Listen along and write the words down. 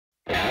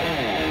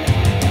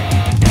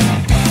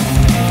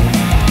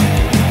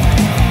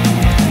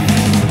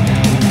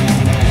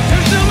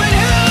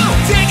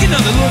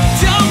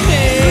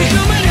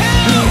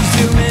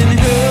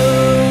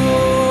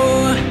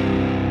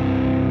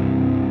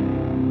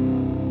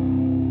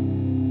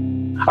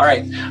All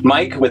right,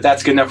 Mike, with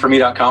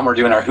that'sgoodenougghforme.com, we're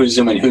doing our Who's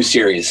Zoomin' Who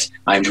series.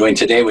 I'm joined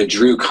today with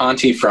Drew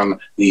Conte from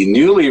the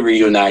newly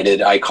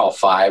reunited I Call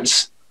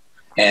Fives,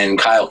 and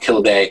Kyle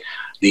Kilday,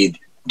 the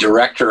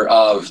director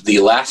of the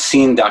Last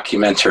Scene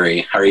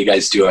documentary. How are you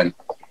guys doing?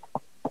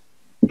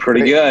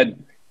 Pretty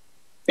good.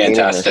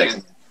 Fantastic.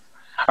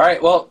 All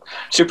right, well,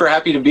 super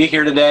happy to be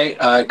here today.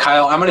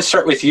 Kyle, I'm going to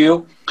start with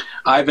you.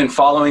 I've been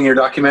following your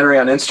documentary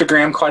on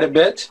Instagram quite a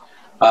bit.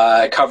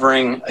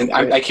 Covering,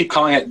 I keep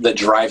calling it the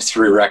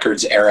drive-through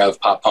records era of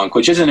pop punk,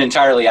 which isn't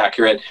entirely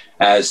accurate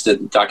as the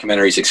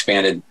documentary's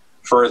expanded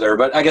further.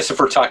 But I guess if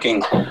we're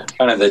talking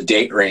kind of the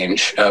date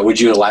range, would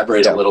you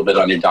elaborate a little bit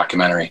on your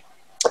documentary?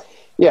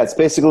 Yeah, it's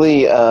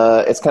basically,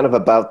 it's kind of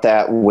about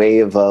that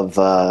wave of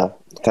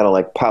kind of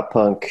like pop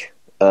punk,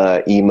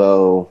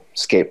 emo,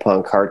 skate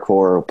punk,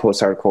 hardcore,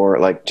 post-hardcore,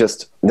 like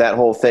just that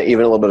whole thing,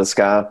 even a little bit of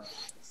ska.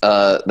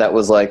 That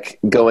was like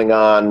going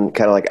on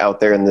kind of like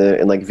out there in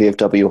like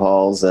VFW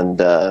halls and,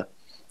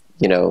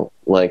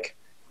 like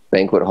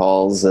banquet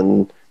halls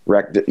and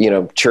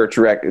church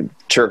rec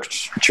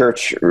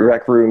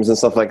rooms and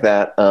stuff like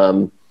that.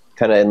 Kind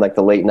of in like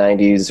the late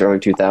 90s, early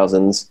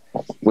 2000s,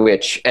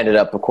 which ended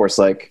up, of course,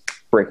 like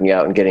breaking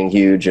out and getting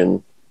huge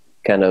and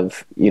kind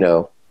of,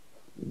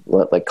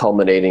 like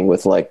culminating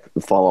with like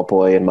Fall Out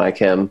Boy and My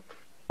Chem,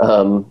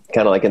 kind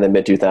of like in the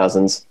mid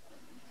 2000s.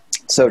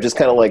 So just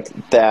kind of like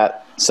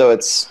that. So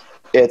it's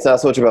not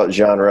so much about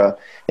genre.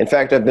 In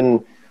fact,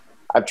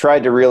 I've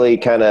tried to really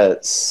kind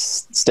of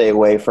stay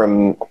away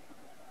from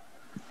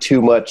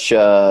too much,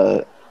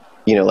 like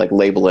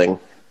labeling,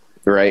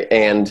 right?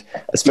 And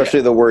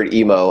especially the word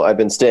emo. I've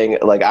been staying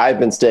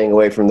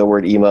away from the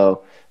word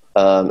emo,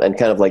 and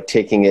kind of like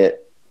taking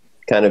it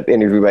kind of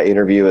interview by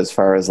interview as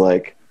far as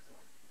like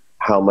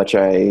how much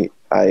I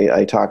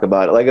talk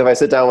about it. Like if I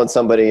sit down with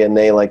somebody and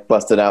they like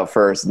bust it out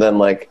first, then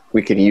like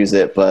we could use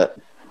it, but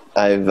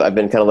I've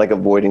been kind of like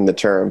avoiding the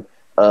term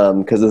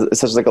because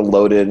it's such like a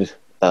loaded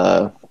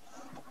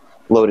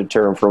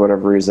term for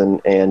whatever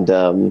reason.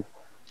 And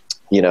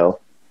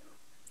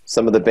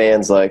some of the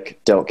bands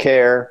like don't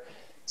care.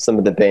 Some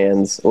of the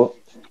bands, like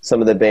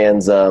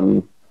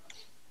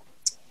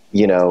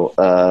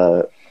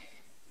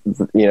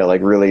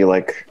really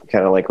like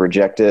kind of like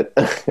reject it.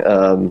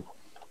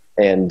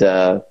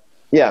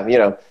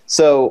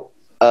 So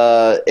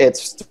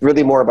it's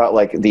really more about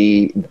like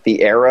the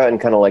era and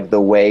kind of like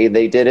the way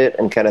they did it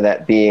and kind of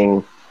that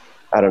being,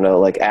 I don't know,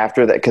 like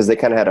after that, cause they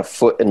kind of had a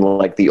foot in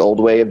like the old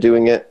way of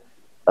doing it.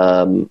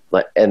 And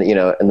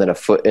then a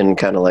foot in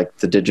kind of like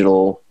the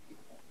digital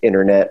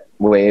internet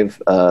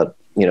wave,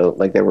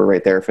 like they were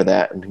right there for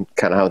that and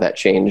kind of how that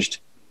changed.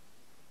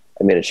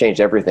 I mean, it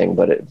changed everything,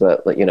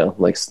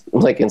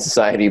 like in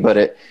society, but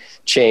it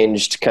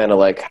changed kind of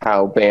like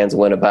how bands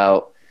went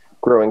about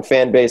growing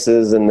fan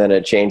bases, and then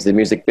it changed the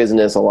music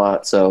business a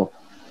lot. So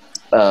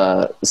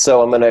I'm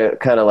going to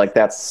kind of like,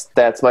 that's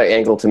my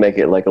angle to make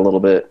it like a little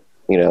bit,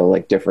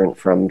 like different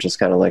from just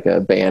kind of like a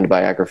band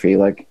biography,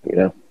 like,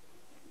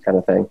 kind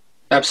of thing.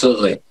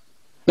 Absolutely.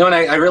 No, and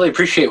I really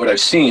appreciate what I've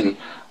seen.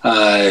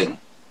 I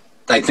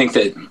think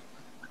that, I'm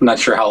not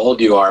sure how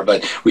old you are,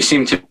 but we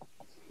seem to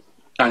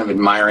kind of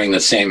admiring the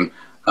same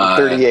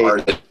 38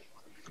 artists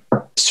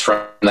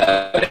from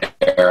that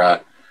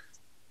era.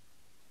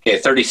 Okay,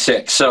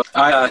 36. So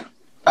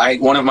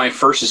one of my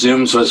first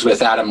Zooms was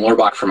with Adam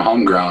Lorbach from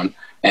Homegrown.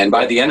 And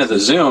by the end of the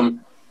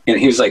Zoom,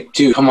 he was like,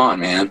 dude, come on,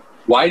 man.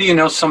 Why do you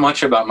know so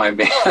much about my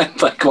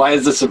band? Like, why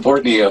is this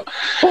important to you?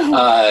 And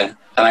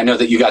I know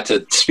that you got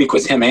to speak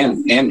with him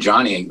and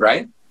Johnny,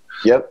 right?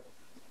 Yep.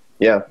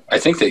 Yeah. I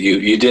think that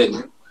you did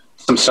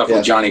some stuff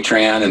with Johnny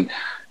Tran, and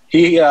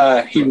he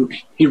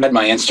read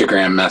my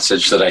Instagram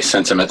message that I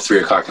sent him at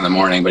 3:00 in the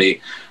morning, but he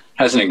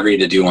hasn't agreed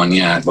to do one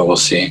yet, but we'll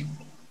see.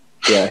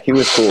 Yeah, he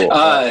was cool.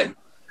 Now,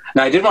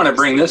 I did want to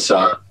bring this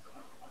up.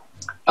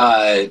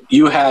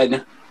 You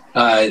had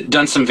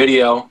done some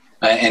video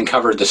and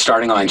covered the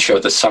Starting Line show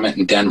at the Summit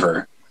in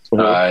Denver.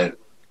 Mm-hmm. I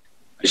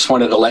just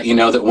wanted to let you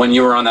know that when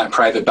you were on that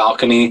private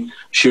balcony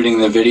shooting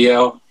the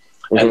video,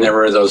 mm-hmm. and there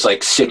were those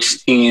like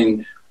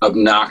 16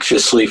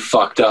 obnoxiously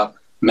fucked up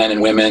men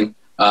and women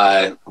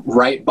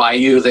right by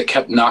you that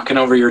kept knocking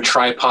over your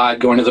tripod,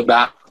 going to the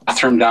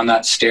bathroom down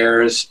that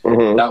stairs.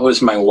 Mm-hmm. That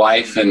was my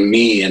wife and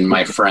me and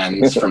my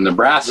friends from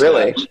Nebraska.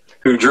 Really?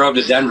 Who drove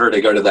to Denver to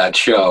go to that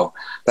show.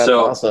 That's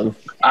awesome.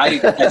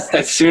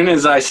 As soon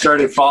as I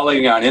started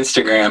following you on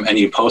Instagram and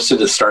you posted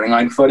the Starting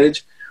Line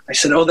footage, I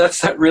said, oh,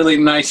 that's that really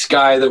nice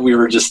guy that we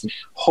were just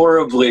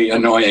horribly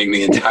annoying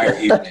the entire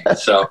evening.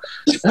 So,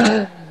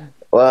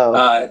 wow.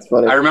 That's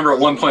funny. I remember at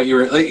one point you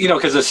were,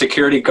 because the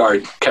security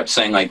guard kept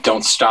saying, like,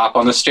 don't stop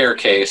on the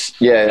staircase.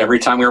 Yeah. And every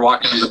time we were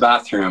walking to the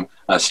bathroom,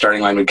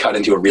 Starting Line would cut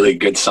into a really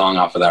good song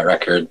off of that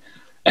record.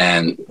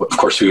 And, of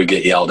course, we would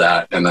get yelled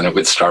at, and then it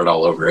would start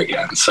all over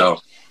again. So,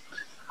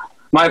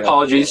 my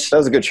apologies. That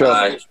was a good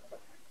show.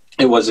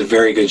 It was a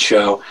very good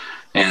show.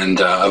 And,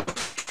 of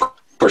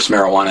course,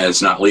 marijuana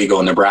is not legal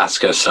in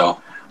Nebraska,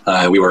 so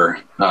we were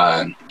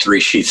 3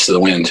 sheets to the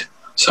wind.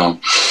 So,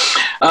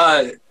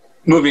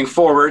 moving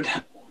forward,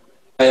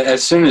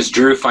 as soon as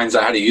Drew finds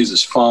out how to use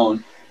his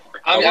phone.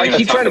 I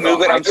keep trying to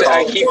move it.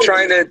 I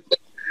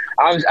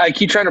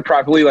keep trying to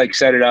properly like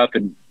set it up,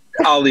 and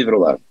I'll leave it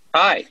alone.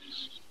 Hi.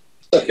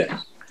 Okay.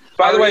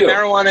 By the way,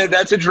 marijuana,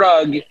 that's a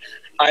drug.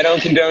 I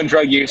don't condone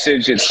drug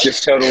usage. It's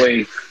just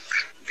totally.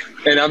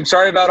 And I'm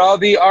sorry about all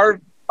the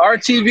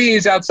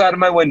RTVs outside of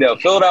my window.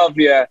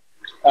 Philadelphia,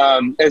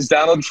 as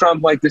Donald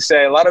Trump liked to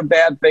say, a lot of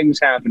bad things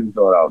happen in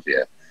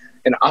Philadelphia.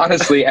 And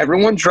honestly,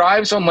 everyone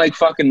drives on like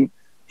fucking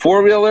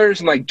four-wheelers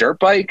and like dirt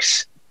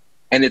bikes.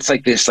 And it's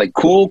like this like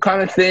cool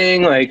kind of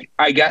thing. Like,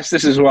 I guess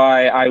this is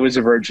why I was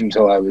a virgin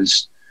until I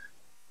was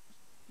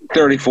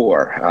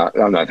 34.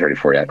 I'm not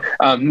 34 yet.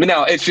 But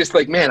no, it's just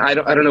like, man, I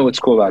don't know what's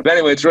cool about it. But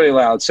anyway, it's really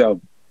loud,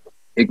 so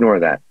ignore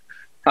that.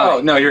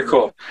 Oh, no, you're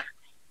cool.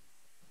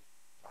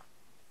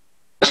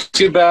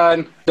 Too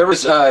bad. There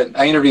was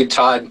I interviewed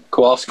Todd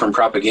Kowalski from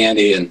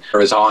Propaganda, and there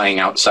was awing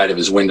outside of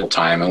his window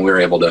time, and we were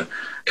able to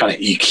kind of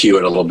EQ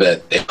it a little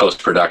bit in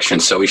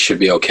post-production, so we should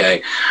be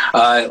okay.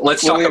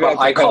 Let's talk about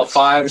I Call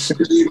Fives.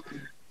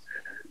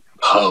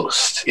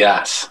 Post,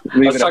 yes.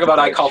 Let's talk about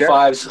I Call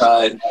Fives.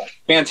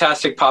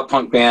 Fantastic pop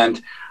punk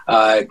band.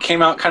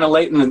 Came out kind of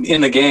late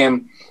in the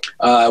game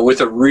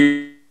with a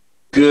really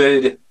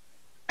good,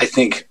 I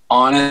think,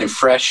 honest and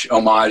fresh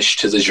homage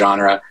to the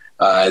genre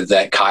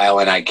that Kyle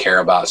and I care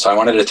about. So I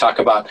wanted to talk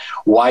about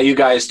why you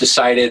guys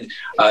decided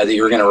that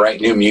you were going to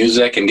write new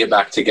music and get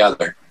back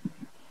together.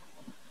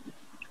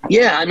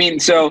 Yeah, I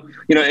mean, so,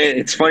 you know,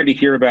 it's funny to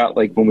hear about,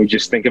 like, when we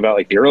just think about,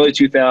 like, the early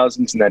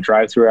 2000s and that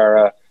drive-through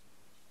era.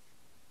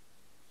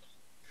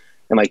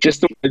 And, like,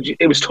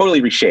 it was totally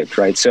reshaped,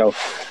 right? So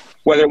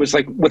whether it was,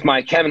 like, with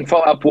my Kevin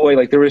Fall Out Boy,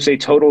 like, there was a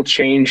total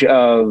change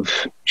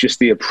of just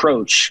the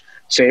approach,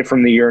 say,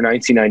 from the year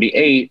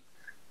 1998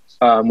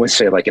 with,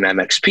 say, like, an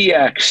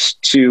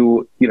MXPX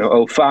to, you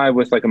know, 05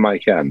 with, like, a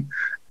Mike M.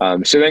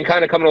 So then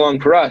kind of coming along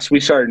for us, we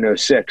started in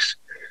 06.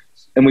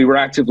 And we were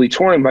actively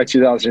touring by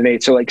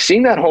 2008. So, like,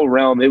 seeing that whole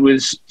realm, it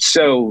was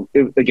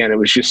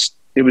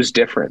it was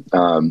different.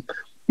 You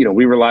know,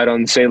 we relied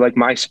on, say, like,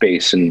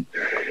 MySpace and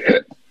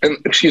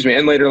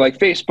later, like,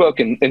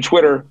 Facebook and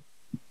Twitter.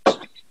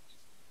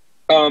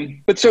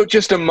 But so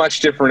just a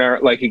much different era.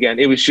 Like, again,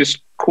 it was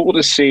just cool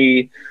to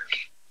see,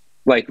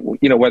 like,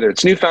 you know, whether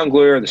it's Newfound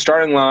Glory or The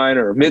Starting Line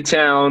or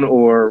Midtown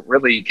or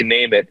really you can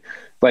name it.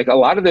 Like, a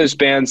lot of those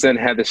bands then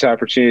had this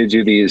opportunity to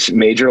do these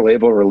major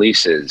label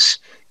releases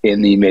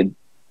in the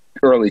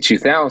early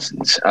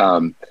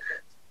 2000s.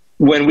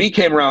 When we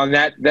came around,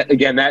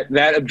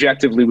 that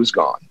objectively was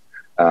gone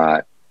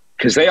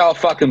because they all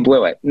fucking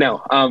blew it.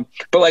 No,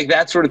 but like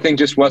that sort of thing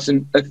just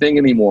wasn't a thing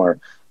anymore.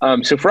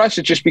 So for us,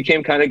 it just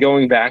became kind of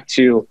going back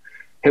to,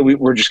 hey,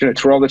 we're just going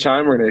to tour all the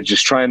time. We're going to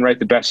just try and write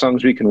the best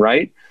songs we can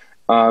write.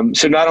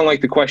 So not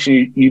unlike the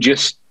question you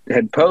just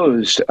had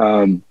posed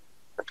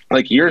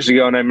like years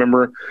ago, and I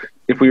remember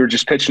if we were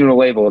just pitching to a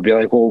label, it'd be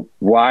like, well,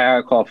 why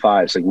I Call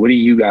Fives? Like, what do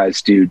you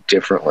guys do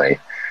differently?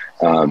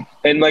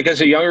 And like, as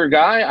a younger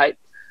guy,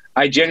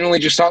 I genuinely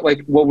just thought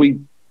like, well, we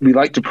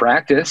like to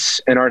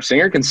practice and our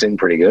singer can sing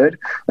pretty good.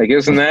 Like,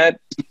 isn't that,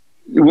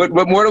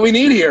 what more do we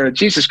need here?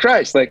 Jesus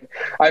Christ. Like,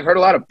 I've heard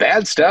a lot of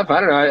bad stuff. I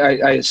don't know.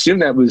 I assume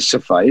that would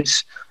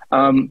suffice.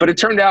 But it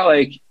turned out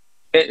like,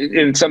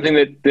 it's something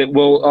that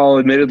we'll all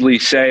admittedly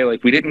say,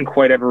 like, we didn't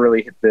quite ever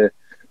really hit the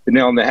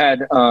nail on the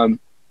head.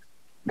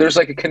 There's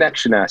like a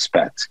connection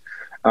aspect.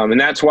 And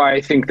that's why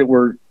I think that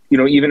we're, you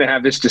know, even to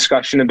have this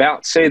discussion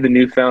about, say, the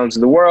Newfounds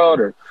of the world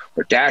or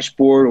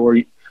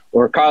Dashboard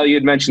or Kyle, you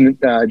had mentioned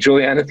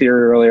Juliana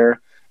Theory earlier.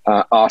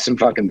 Awesome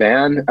fucking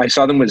band. I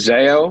saw them with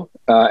Zayo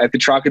at the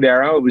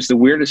Trocadero. It was the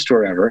weirdest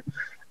tour ever.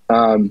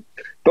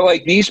 But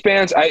like these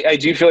bands, I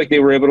do feel like they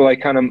were able to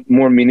like kind of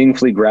more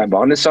meaningfully grab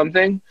onto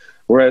something.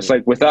 Whereas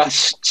like with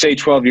us, say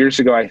 12 years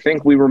ago, I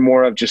think we were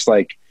more of just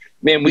like,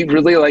 man, we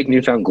really like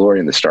Newfound Glory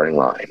in The Starting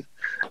Line.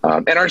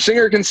 And our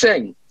singer can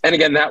sing. And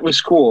again, that was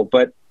cool.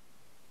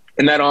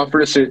 And that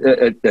offered us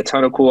a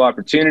ton of cool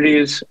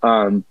opportunities.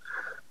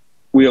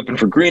 We opened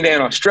for Green Day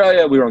in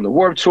Australia. We were on the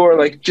Warped Tour.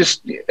 Like,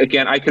 just,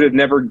 again, I could have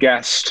never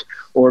guessed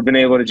or been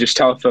able to just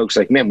tell folks,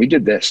 like, man, we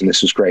did this, and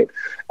this was great.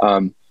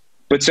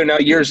 But so now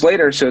years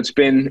later, so it's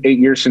been 8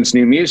 years since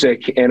new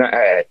music, and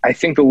I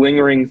think the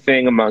lingering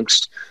thing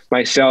amongst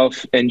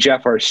myself and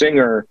Jeff, our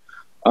singer,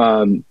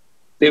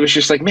 it was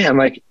just like, man,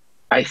 like,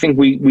 I think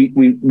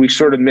we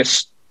sort of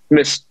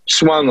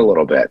swung a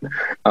little bit.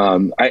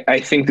 I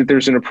think that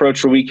there's an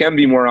approach where we can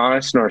be more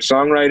honest in our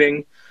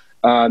songwriting,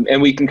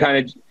 and we can kind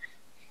of,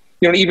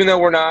 you know, even though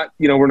we're not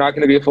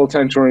going to be a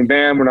full-time touring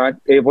band, we're not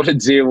able to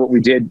do what we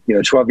did,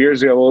 12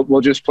 years ago.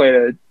 We'll just play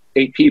to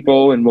 8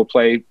 people and we'll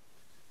play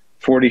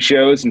 40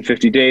 shows in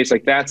 50 days.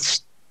 Like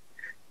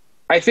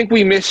I think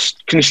we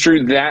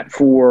misconstrued that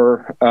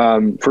for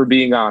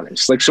being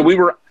honest. Like, so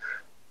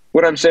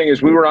what I'm saying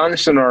is we were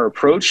honest in our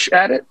approach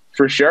at it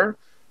for sure.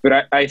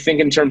 But I think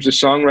in terms of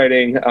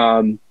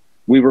songwriting,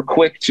 we were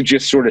quick to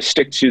just sort of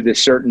stick to this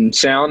certain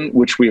sound,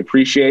 which we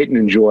appreciate and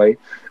enjoy.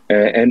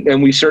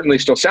 And we certainly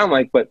still sound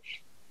like, but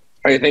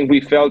I think we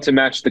failed to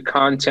match the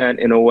content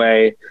in a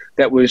way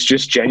that was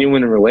just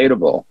genuine and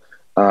relatable.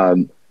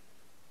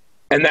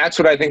 And that's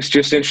what I think is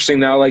just interesting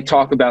now. Like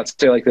talk about,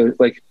 say,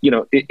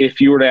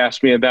 if you were to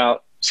ask me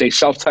about, say,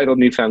 self-titled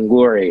Newfound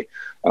Glory,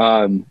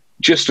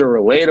 just a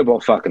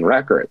relatable fucking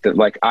record that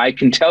like I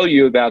can tell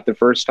you about the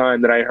first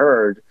time that I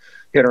heard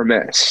Hit or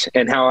Miss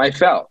and how I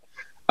felt.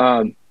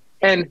 And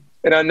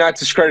I'm not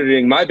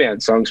discrediting my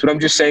band songs, but I'm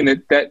just saying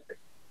that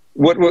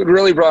what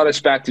really brought us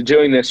back to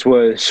doing this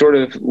was sort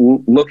of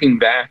looking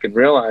back and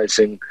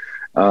realizing,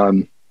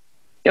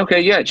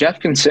 okay, yeah, Jeff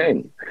can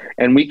sing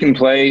and we can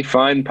play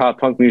fine pop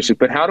punk music,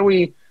 but how do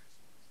we,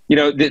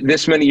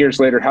 this many years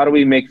later, how do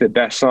we make the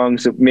best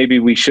songs that maybe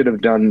we should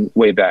have done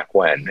way back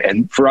when?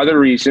 And for other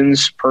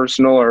reasons,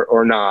 personal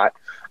or not,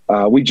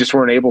 we just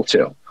weren't able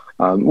to.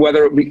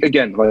 Whether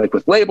again, like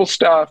with label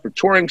stuff or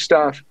touring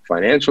stuff,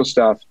 financial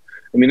stuff,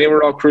 I mean, they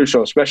were all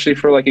crucial, especially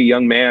for like a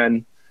young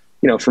man,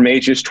 from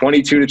ages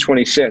 22 to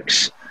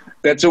 26.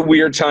 That's a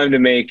weird time to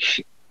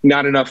make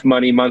not enough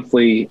money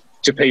monthly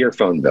to pay your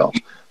phone bill.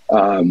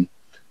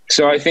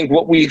 So I think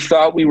what we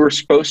thought we were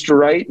supposed to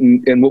write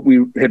and what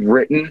we had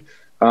written,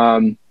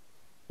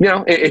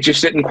 it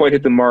just didn't quite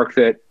hit the mark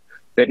that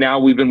now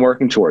we've been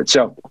working towards.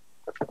 So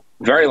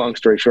very long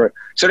story short.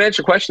 So to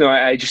answer your question, though,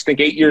 I just think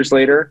 8 years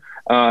later,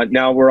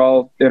 now we're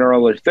all in our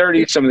early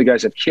 30s. Some of the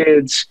guys have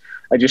kids.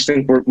 I just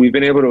think we've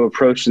been able to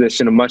approach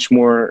this in a much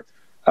more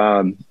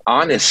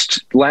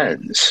honest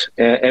lens,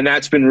 and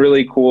that's been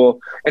really cool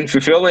and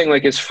fulfilling.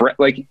 Like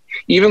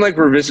even like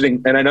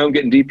revisiting, and I know I'm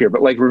getting deep here,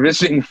 but like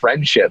revisiting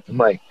friendship and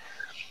like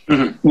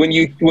when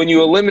you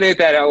eliminate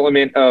that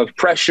element of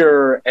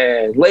pressure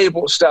and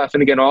label stuff,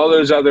 and again all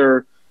those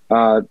other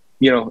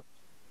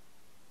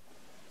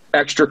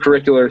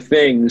extracurricular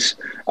things,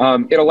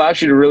 it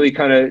allows you to really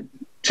kind of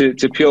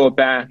to peel it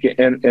back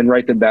and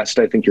write the best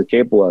I think you're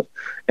capable of,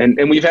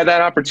 and we've had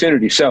that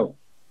opportunity. So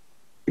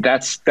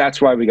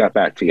that's why we got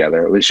back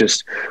together. It was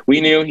just,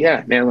 we knew,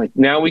 yeah, man, like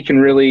now we can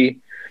really,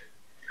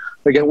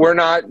 like, we're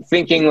not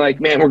thinking like,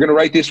 man, we're going to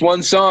write this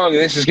one song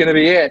and this is going to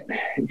be it,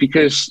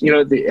 because,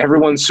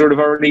 everyone's sort of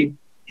already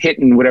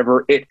hitting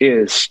whatever it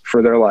is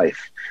for their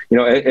life,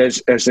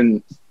 as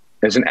an,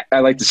 I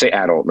like to say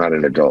adult, not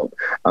an adult.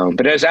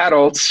 But as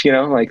adults,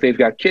 like they've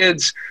got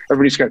kids,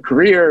 everybody's got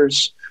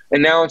careers,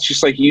 and now it's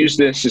just like, use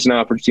this as an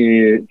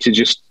opportunity to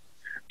just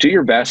do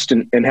your best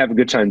and have a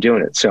good time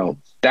doing it. So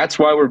that's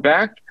why we're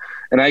back.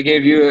 And I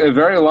gave you a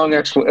very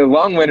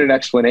long-winded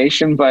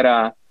explanation, but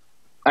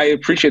I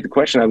appreciate the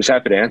question. I was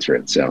happy to answer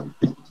it. So,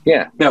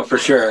 yeah. No, for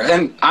sure.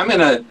 And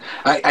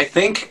I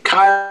think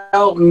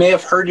Kyle may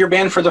have heard your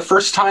band for the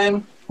first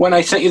time when I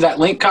sent you that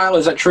link, Kyle.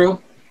 Is that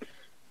true?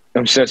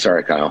 I'm so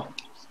sorry, Kyle.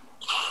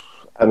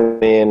 I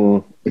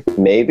mean,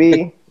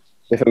 maybe.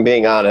 If I'm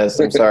being honest,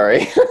 I'm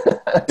sorry.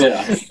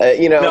 Yeah.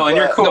 No, and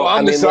you're cool. No,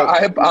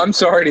 I'm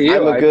sorry to you.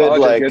 I'm a good, I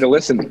apologize to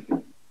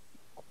listen.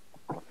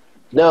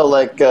 No,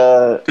 like,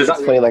 it's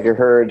funny, like I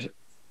heard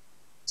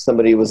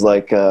somebody was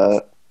like,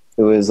 it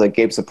was like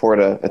Gabe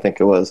Saporta, I think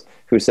it was,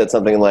 who said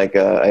something like,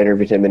 I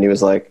interviewed him and he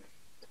was like,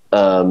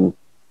 but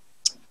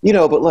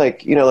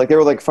like, like they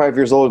were like 5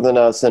 years older than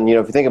us. And,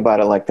 if you think about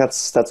it, like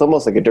that's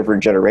almost like a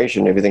different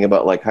generation. If you think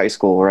about like high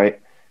school, right?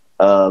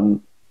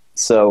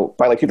 So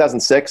by like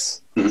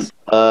 2006,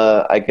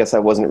 I guess I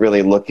wasn't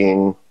really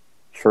looking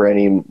for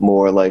any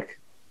more like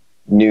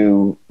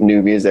new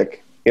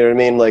music. You know what I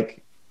mean?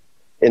 Like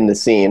in the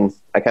scene,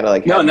 I kind of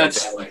like. No, and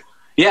that's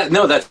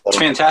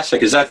fantastic.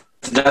 Because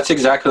that's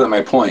exactly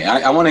my point.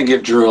 I want to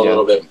give Drew a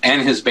little bit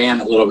and his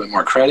band a little bit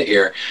more credit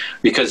here,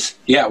 because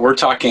we're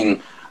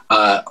talking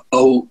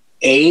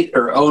 08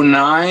 or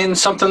 09,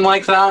 something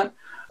like that.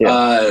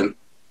 Yeah.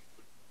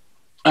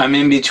 I'm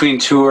in between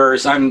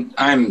tours.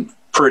 I'm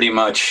pretty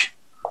much,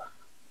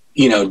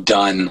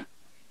 done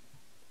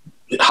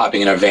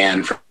hopping in a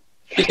van for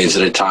days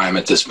at a time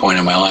at this point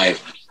in my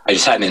life. I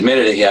just hadn't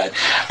admitted it yet,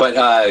 but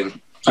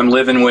I'm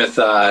living with,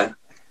 I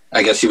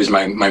guess he was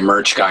my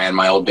merch guy in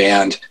my old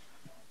band.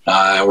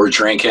 We're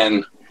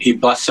drinking. He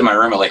busts in my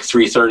room at like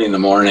 3:30 in the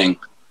morning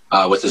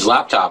with his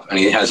laptop, and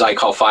he has I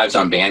Call Fives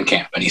on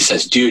Bandcamp, and he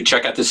says, dude,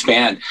 check out this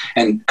band.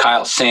 And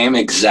Kyle, same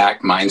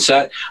exact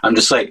mindset. I'm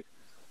just like,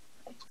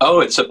 oh,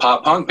 it's a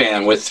pop punk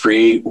band with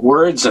 3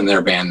 words in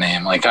their band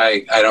name. Like,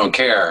 I don't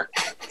care.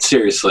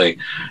 Seriously.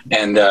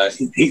 And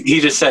he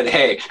just said,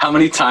 hey, how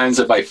many times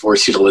have I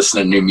forced you to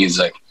listen to new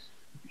music?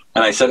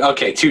 And I said,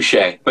 okay, touche,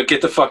 but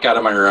get the fuck out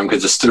of my room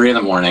because it's 3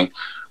 a.m.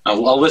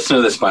 I'll listen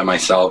to this by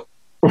myself.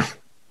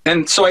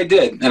 And so I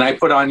did. And I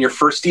put on your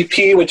first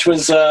EP, which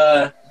was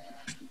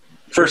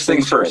First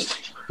Things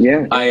First.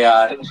 Yeah.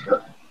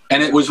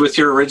 And it was with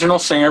your original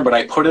singer, but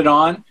I put it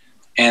on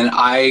and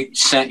I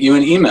sent you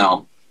an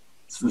email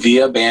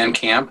via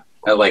Bandcamp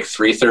at like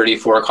 3:30,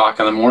 4 o'clock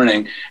in the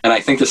morning. And I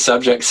think the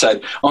subject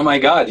said, oh my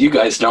God, you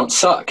guys don't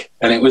suck.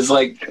 And it was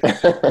like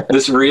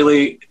this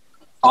really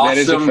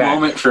awesome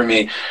moment for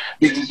me,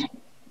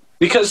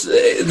 because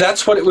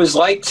that's what it was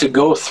like to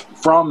go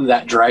from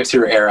that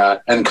drive-thru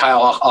era. And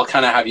Kyle, I'll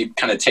kind of have you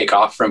kind of take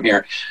off from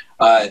here.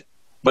 But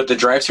the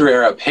drive-thru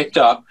era picked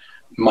up.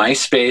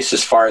 MySpace,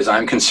 as far as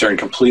I'm concerned,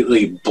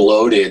 completely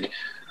bloated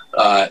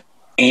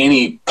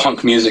any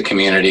punk music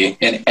community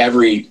in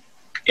every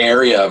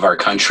area of our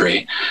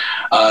country.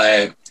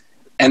 And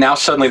now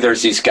suddenly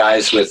there's these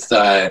guys with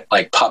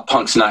like Pop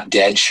Punk's Not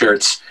Dead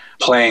shirts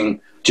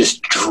playing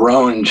just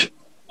droned,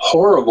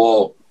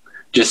 horrible,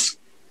 just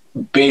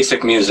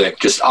basic music,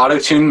 just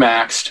auto-tune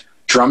maxed.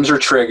 Drums are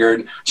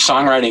triggered.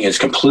 Songwriting is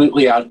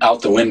completely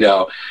out the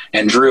window.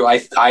 And Drew,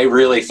 I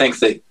really think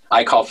that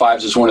I Call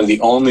Fives is one of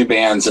the only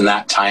bands in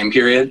that time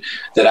period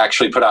that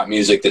actually put out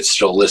music that's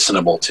still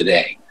listenable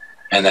today,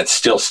 and that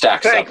still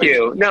stacks up. Thank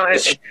you. No,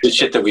 the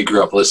shit that we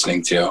grew up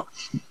listening to.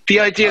 The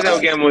idea, though,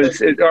 again,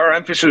 was our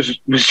emphasis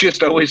was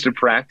just always to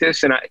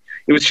practice, and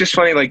it was just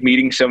funny, like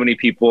meeting so many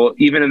people,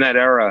 even in that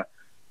era,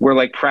 where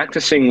like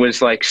practicing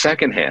was like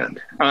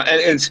secondhand, and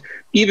it's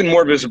even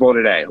more visible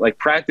today. Like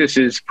practice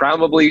is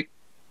probably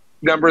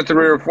number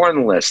 3 or 4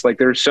 on the list. Like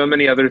there's so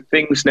many other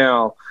things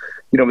now.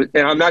 You know,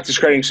 and I'm not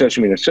discrediting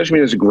social media. Social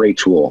media is a great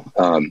tool.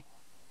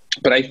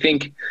 But I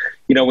think,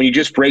 you know, when you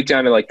just break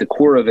down to like the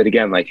core of it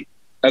again, like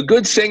a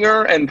good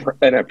singer and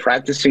a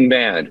practicing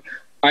band,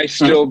 I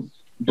still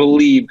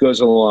believe goes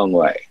a long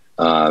way.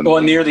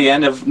 Well, near the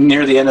end of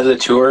the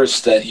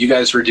tours that you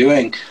guys were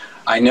doing,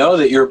 I know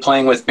that you're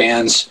playing with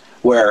bands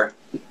where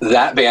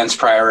that band's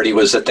priority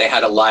was that they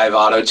had a live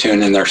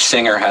auto-tune and their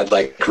singer had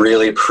like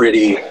really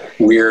pretty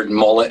weird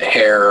mullet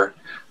hair.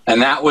 And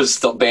that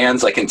was the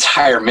band's like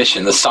entire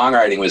mission. The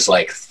songwriting was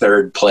like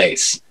 3rd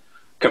place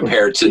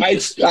compared to.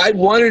 I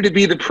wanted to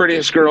be the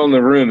prettiest girl in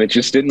the room. It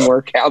just didn't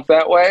work out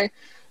that way.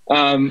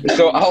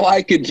 So all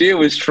I could do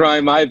was try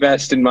my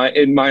best in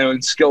my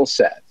own skill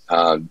set.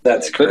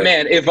 That's great. But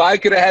man, if I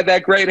could have had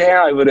that great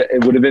hair, it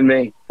would have been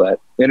me.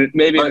 But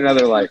maybe in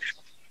another life.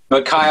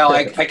 But Kyle,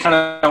 I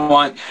kind of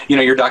want, you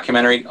know, your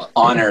documentary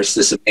honors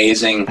this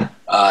amazing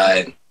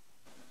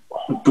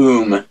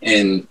boom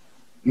in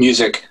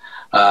music.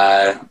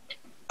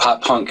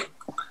 Pop punk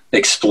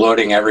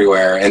exploding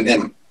everywhere,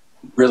 and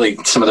really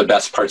some of the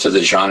best parts of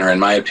the genre, in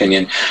my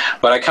opinion.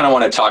 But I kind of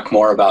want to talk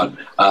more about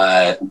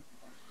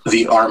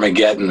the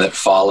Armageddon that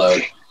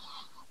followed.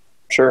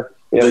 Sure.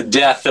 Yeah. The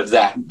death of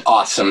that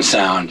awesome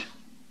sound.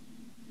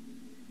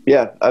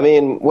 Yeah. I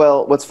mean,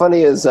 well, what's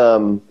funny is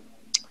the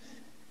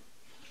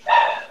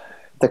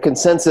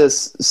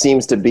consensus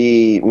seems to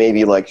be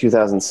maybe like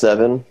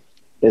 2007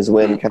 is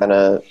when kind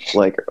of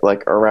like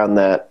around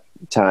that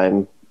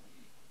time,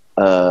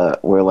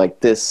 where like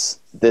this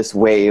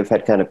wave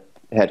had kind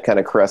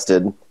of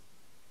crested,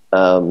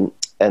 and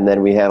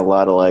then we had a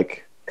lot of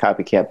like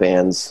copycat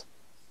bands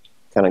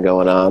kind of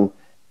going on,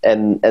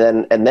 and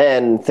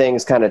then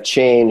things kind of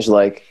changed.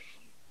 Like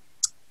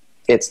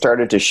it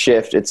started to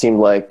shift. It seemed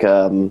like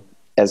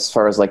as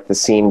far as like the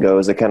scene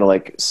goes, it kind of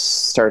like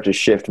started to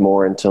shift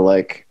more into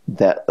like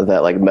that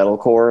like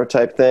metalcore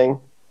type thing.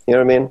 You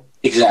know what I mean?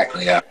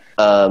 Exactly. Yeah.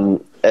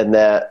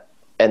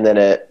 And then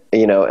it,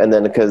 you know, and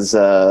then because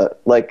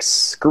like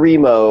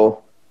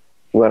screamo,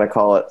 you want to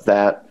call it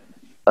that,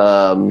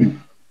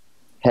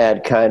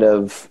 had kind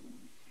of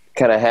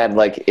had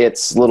like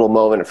its little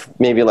moment,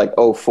 maybe like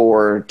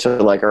 04 to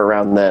like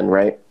around then,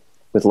 right?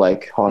 With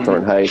like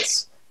Hawthorne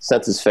Heights,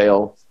 Senses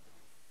Fail.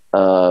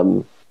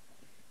 Who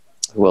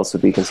else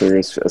would be considered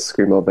a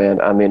screamo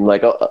band? I mean,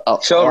 like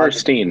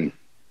Silverstein.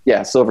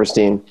 Yeah,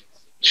 Silverstein.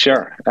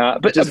 Sure,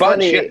 but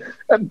funny.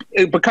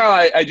 But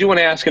Kyle, I do want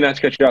to ask, and not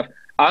to cut you off.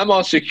 I'm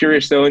also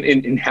curious, though,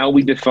 in how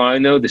we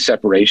define, though, the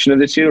separation of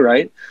the two,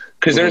 right?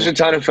 Because there's a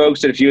ton of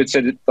folks that if you had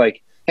said,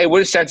 like, hey, what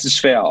does Senses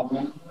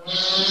Fail?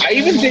 I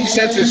even think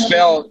Senses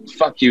Fail,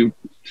 fuck you,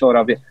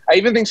 Philadelphia. I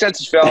even think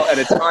Senses Fail at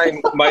a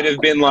time might have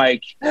been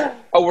like,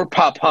 oh, we're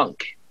pop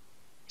punk.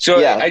 So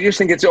yeah. I just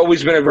think it's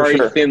always been a very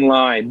thin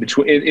line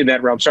between in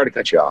that realm. Sorry to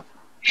cut you off.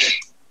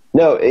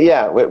 No,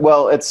 yeah.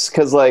 Well, it's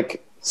because,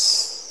 like,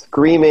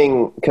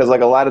 screaming, because,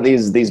 like, a lot of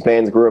these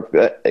bands grew up,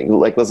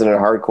 like, listening to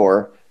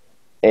hardcore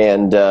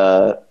and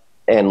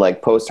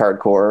like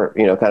post-hardcore,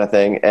 you know, kind of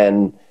thing,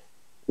 and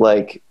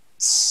like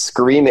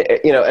screaming,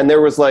 you know, and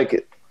there was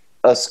like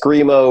a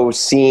screamo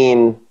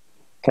scene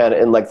kind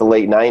of in like the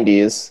late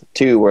 90s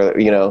too, where,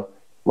 you know,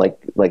 like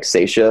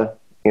Seisha,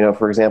 you know,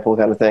 for example,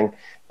 kind of thing,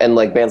 and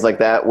like bands like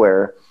that,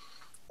 where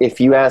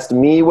if you asked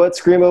me what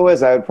screamo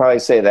is, I would probably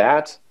say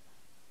that.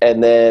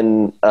 And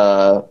then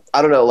I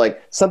don't know,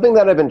 like something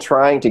that I've been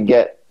trying to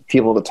get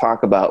people to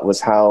talk about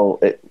was how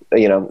it,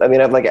 you know, I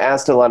mean, I've like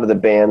asked a lot of the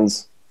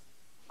bands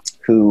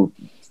who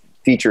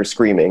feature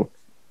screaming,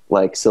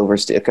 like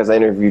Silverstein, because I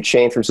interviewed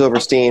Shane from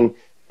Silverstein,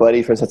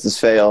 Buddy from Senses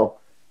Fail.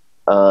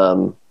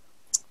 Who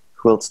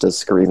else does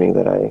screaming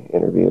that I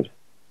interviewed?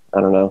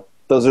 I don't know.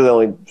 Those are the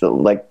only,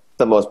 like,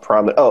 the most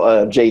prominent.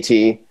 Oh,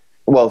 JT.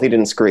 Well, he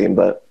didn't scream,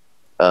 but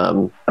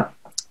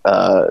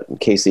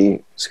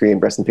Casey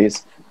screamed, rest in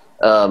peace.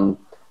 But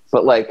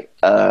like,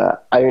 I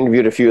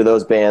interviewed a few of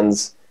those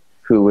bands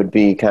who would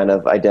be kind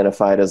of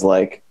identified as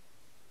like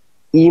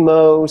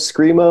emo,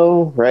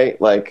 screamo, right?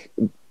 Like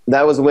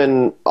that was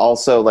when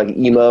also like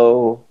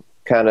emo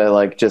kind of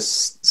like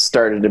just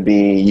started to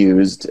be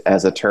used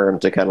as a term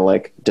to kind of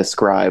like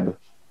describe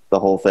the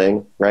whole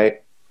thing,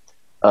 right?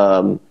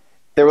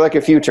 There were like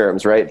a few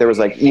terms, right? There was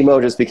like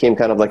emo just became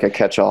kind of like a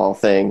catch-all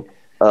thing.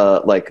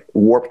 like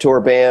Warped Tour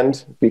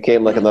band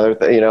became like another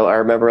thing. You know, I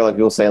remember like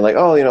people saying like,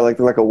 oh, you know, like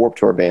they're like a Warped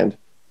Tour band,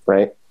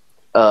 right?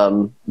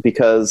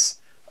 Because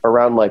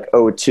around like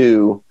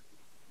 '02,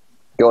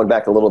 going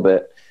back a little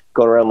bit,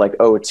 going around like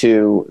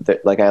 '02,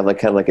 that like I have like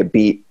kind of like a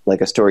beat,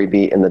 like a story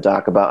beat in the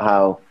doc about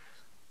how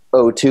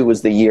 '02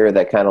 was the year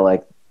that kind of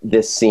like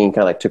this scene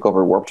kind of like took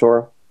over Warped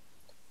Tour,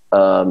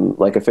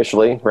 like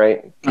officially,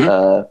 right?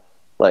 Mm-hmm.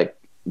 Like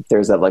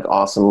there's that like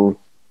awesome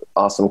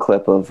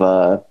clip of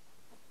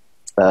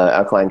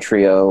Alkaline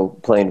Trio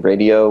playing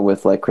Radio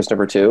with like Chris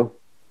Number 2,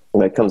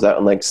 and like comes out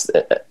and like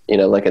you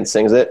know like and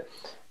sings it,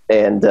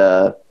 and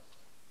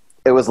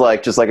it was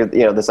like just like a,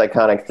 you know, this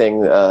iconic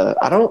thing.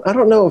 I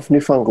don't know if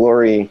Newfound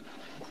Glory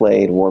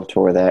played Warped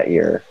Tour that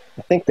year.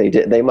 I think they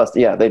did. They must.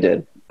 Yeah, they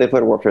did. They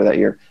played Warped Tour that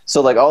year.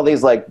 So like all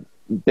these like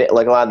a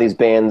lot of these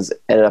bands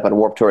ended up on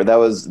Warped Tour. That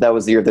was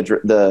the year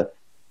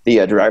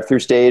the Drive-Thru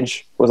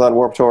Stage was on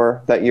Warped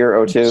Tour that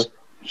year, '02.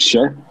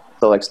 Sure.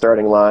 So like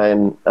Starting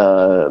Line,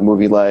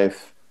 Movie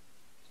Life.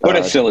 What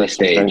a silly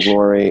stage!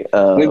 Glory.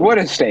 Like what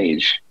a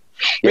stage!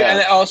 Yeah,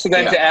 and also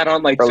then to add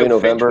on like early so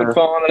November Finch would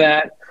fall into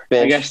that.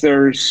 Finch. I guess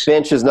there's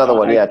Finch is another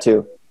one,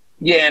 too.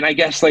 Yeah, and I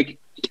guess like,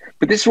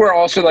 but this is where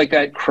also like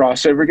that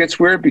crossover gets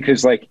weird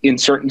because like in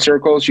certain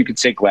circles you could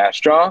say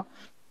Glassjaw.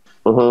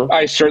 Mm-hmm.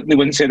 I certainly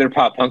wouldn't say they're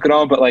pop punk at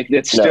all, but like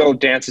it still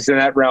dances in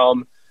that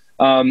realm.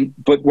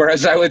 But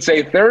whereas I would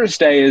say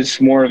Thursday is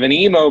more of an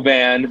emo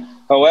band.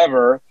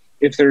 However,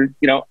 if there's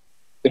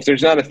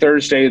not a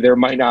Thursday, there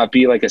might not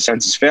be like a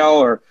Census Fail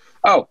or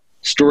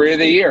Story of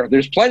the Year.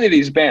 There's plenty of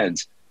these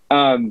bands.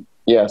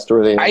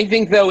 Story of the Year. I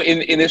think though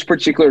in this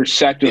particular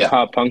sect of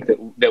pop punk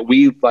that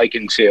we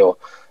liken to,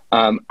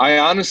 I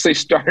honestly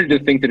started to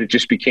think that it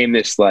just became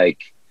this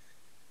like,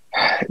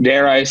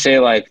 dare I say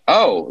like,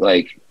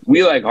 like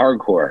we like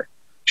hardcore.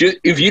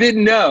 If you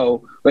didn't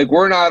know, like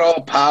we're not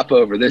all pop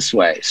over this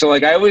way. So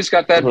like I always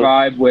got that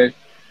vibe with,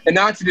 and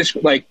not to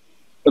just like,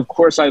 of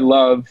course I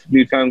love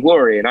Newfound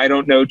Glory, and I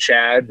don't know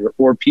Chad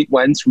or Pete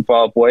Wentz from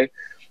Fall Out Boy,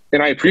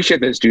 and I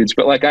appreciate those dudes,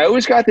 but like I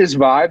always got this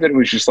vibe that it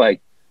was just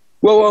like,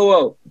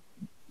 whoa,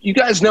 you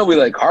guys know we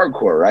like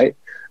hardcore, right?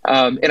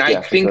 And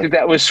I think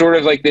that was sort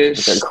of like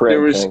this.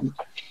 There was,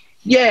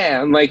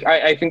 and like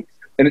I think,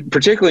 and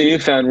particularly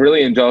Newfound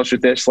really indulged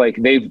with this. Like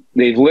they've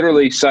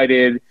literally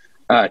cited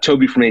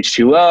Toby from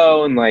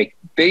H2O, and like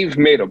they've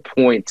made a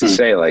point to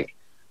say like,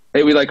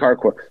 hey, we like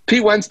hardcore.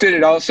 Pete Wentz did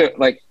it also.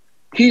 Like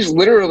he's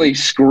literally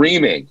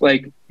screaming.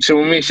 Like so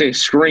when we say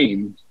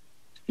scream,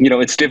 you know,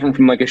 it's different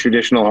from like a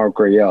traditional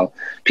hardcore yell.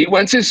 Pete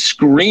Wentz is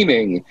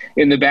screaming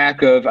in the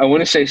back of, I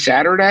want to say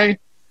Saturday,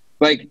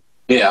 like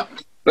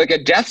a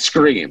death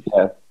scream.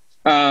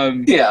 Not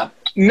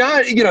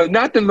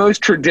the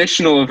most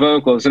traditional of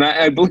vocals. And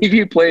I believe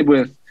he played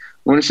with,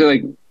 I want to say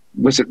like,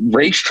 was it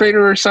Race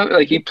Trader or something?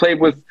 Like he played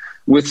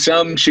with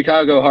some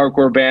Chicago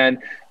hardcore band.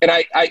 And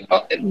I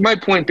my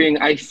point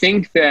being, I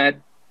think that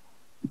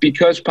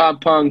because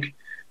pop punk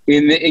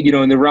in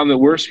the realm that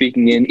we're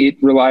speaking in, it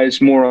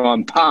relies more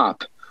on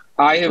pop.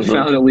 I have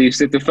found at least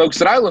that the folks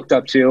that I looked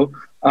up to,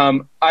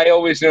 I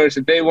always noticed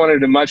that they wanted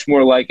to much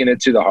more liken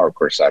it to the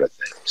hardcore side of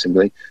things. And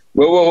be like,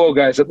 whoa,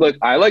 guys, look,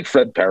 I like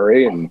Fred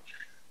Perry and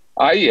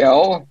I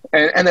yell,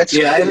 and that's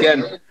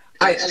again.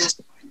 I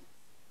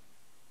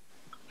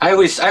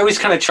always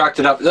kind of chalked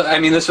it up. I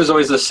mean, this was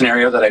always the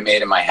scenario that I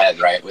made in my head,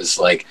 right? It was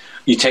like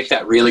you take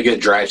that really good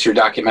Drive-Thru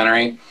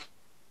documentary.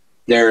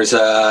 There's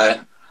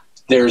a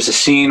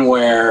scene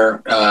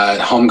where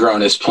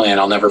Homegrown is playing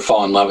I'll Never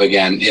Fall in Love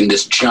Again in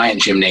this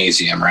giant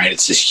gymnasium, right?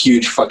 It's this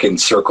huge fucking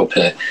circle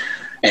pit.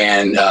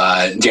 And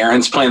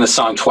Darren's playing the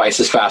song twice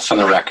as fast on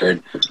the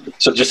record.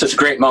 So just this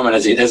great moment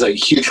as a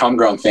huge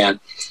Homegrown fan.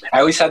 I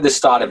always had this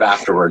thought of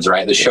afterwards,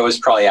 right? The show is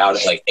probably out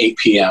at like 8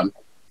 p.m.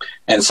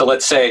 And so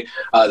let's say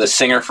the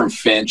singer from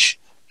Finch,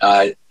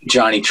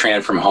 Johnny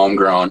Tran from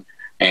Homegrown,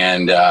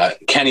 and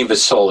Kenny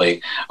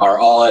Vasoli are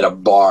all at a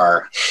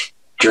bar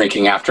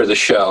drinking after the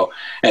show,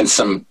 and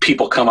some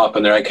people come up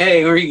and they're like,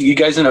 hey, are you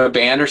guys in a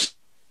band or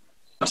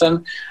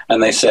something?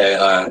 And they say,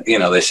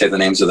 they say the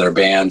names of their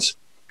bands,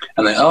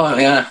 and they,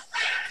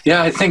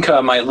 I think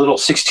my little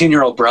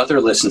 16-year-old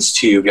brother listens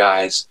to you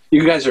guys.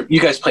 You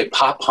guys play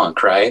pop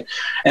punk, right?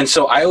 And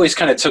so I always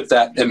kind of took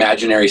that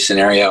imaginary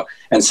scenario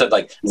and said,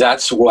 like,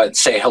 that's what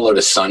Say Hello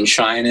to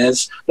Sunshine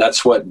is.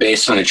 That's what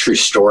Based on a True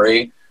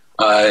Story,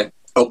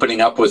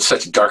 opening up with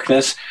such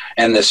darkness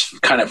and this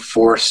kind of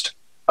forced.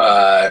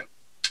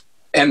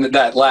 And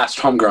that last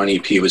Homegrown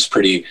EP was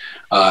pretty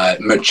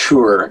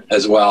mature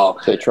as well.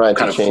 They tried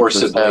kind to of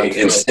forcibly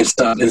in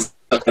some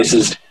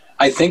places.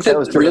 I think that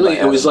really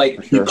it was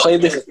like you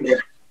played this.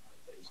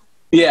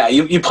 Yeah,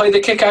 you play the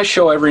Kick-Ass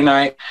show every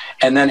night,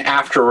 and then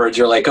afterwards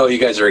you're like, oh, you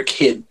guys are a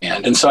kid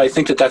band. And so I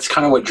think that that's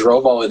kind of what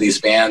drove all of these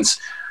bands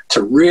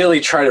to really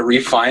try to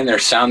refine their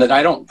sound that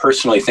I don't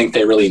personally think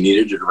they really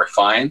needed to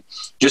refine,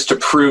 just to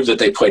prove that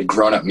they played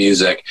grown-up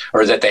music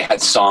or that they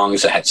had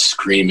songs that had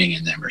screaming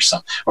in them or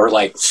something, or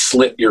like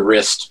slit your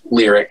wrist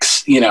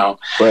lyrics,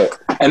 Right.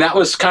 And that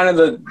was kind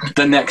of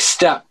the next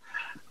step.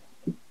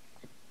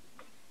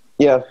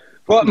 Yeah.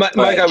 Well, Mike,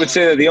 I would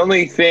say that the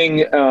only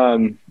thing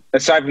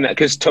aside from that,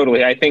 because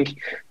totally, I think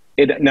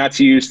not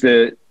to use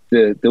the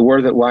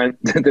word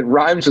that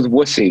rhymes with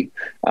wussy.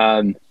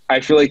 I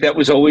feel like that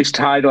was always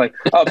tied to like,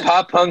 oh,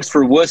 pop punk's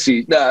for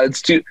wussy. No,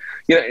 it's too.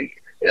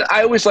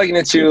 I always liken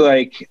it to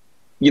like,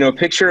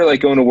 picture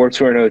like going to Warped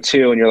Tour in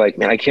 2002, and you're like,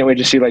 man, I can't wait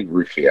to see like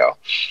Rufio.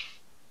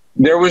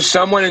 There was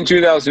someone in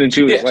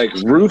 2002 who's like,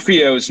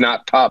 Rufio's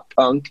not pop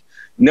punk.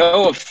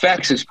 No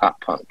Effects is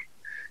pop punk.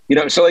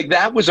 So like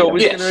that was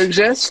always going to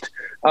exist.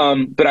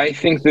 But I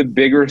think the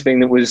bigger thing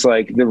that was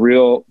like the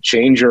real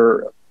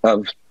changer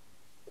of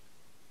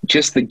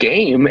just the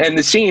game and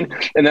the scene,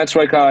 and that's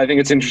why, Kyle, I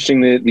think it's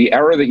interesting the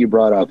era that you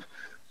brought up,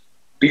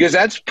 because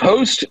that's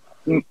post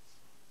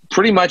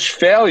pretty much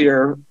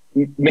failure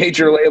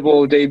major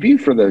label debut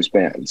for those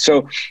bands.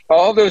 So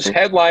all those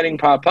headlining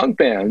pop punk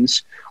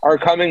bands are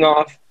coming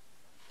off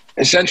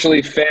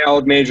essentially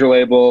failed major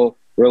label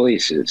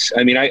releases.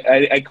 I mean,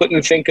 I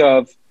couldn't think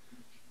of,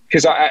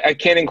 because I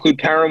can't include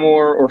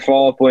Paramore or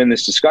Fall Out Boy in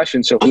this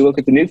discussion. So if we look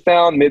at the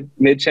Newfound,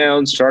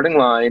 Midtown, Starting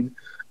Line,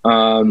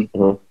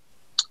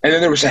 and then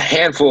there was a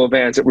handful of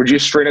bands that were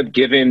just straight up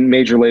given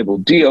major label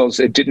deals.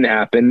 It didn't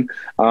happen.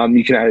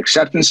 You can add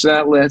Acceptance to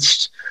that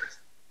list.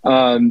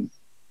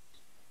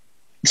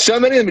 So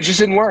many of them, it just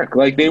didn't work.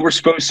 Like they were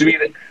supposed to be,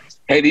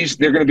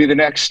 they're going to be the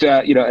next,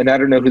 and I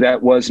don't know who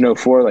that was in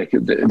 04, like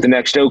the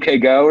next OK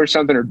Go or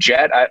something, or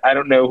Jet. I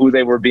don't know who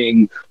they were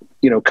being,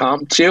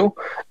 comped to.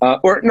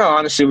 Or no,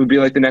 honestly, it would be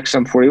like the next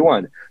Sum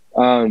 41.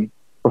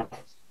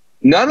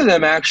 None of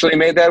them actually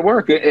made that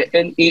work.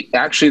 And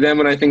actually then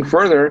when I think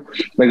further,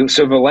 like,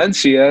 so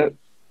Valencia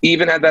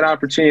even had that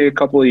opportunity a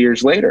couple of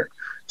years later.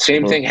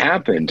 Same thing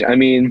happened. I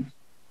mean,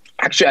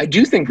 actually, I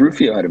do think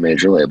Rufio had a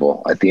major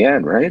label at the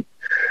end, right?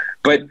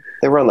 But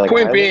they were on like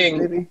point Island, being,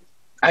 maybe?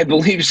 I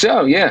believe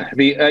so. Yeah,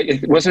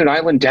 it wasn't an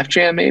Island Def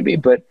Jam, maybe,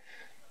 but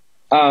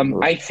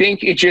I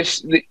think it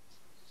just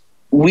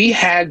we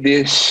had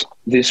this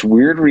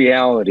weird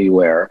reality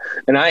where,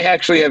 and I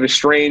actually have a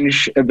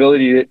strange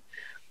ability to.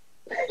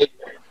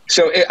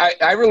 So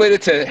I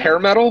related to hair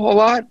metal a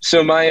lot.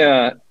 So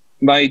I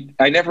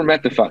never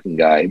met the fucking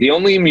guy. The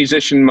only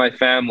musician in my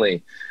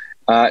family,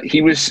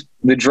 he was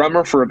the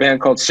drummer for a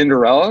band called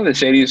Cinderella,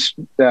 this 80s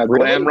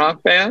glam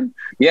rock band.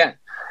 Yeah.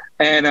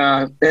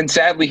 And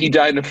sadly, he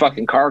died in a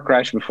fucking car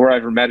crash before I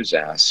ever met his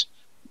ass.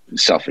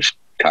 Selfish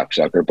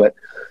cocksucker. But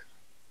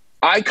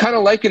I kind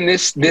of liken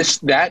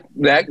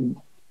that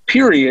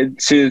period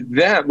to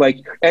them.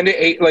 Like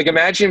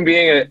imagine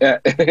being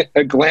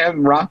a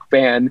glam rock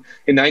band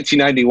in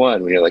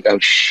 1991 when you're like, oh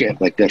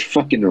shit, like that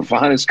fucking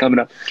Nirvana's coming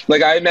up.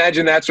 Like I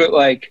imagine that's what,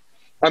 like,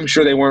 I'm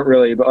sure they weren't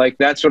really, but like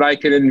that's what I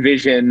could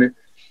envision,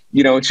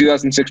 a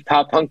 2006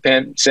 pop punk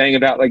band saying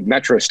about like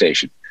Metro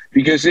Station.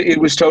 Because it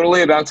was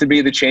totally about to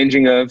be the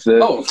changing of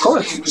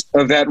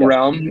that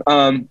realm.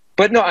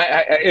 But no,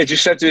 I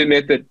just have to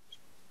admit that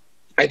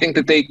I think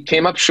that they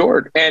came up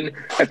short. And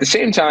at the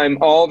same time,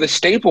 all the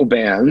staple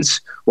bands,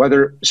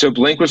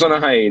 Blink was on a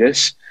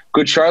hiatus,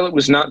 Good Charlotte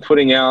was not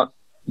putting out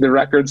the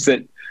records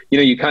that,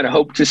 you kind of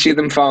hope to see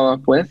them follow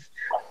up with.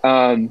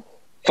 Fall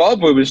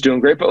Out Boy was doing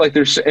great, but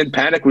and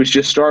Panic was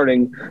just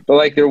starting, but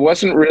like there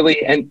wasn't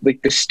really, and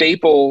like the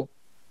staple.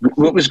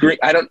 What was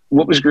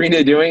Green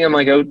Day doing in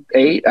like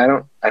 2008? I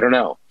don't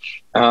know.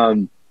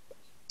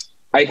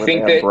 I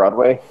think that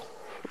Broadway.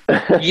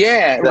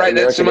 Yeah, right.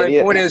 That's so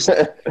my point is,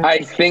 I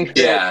think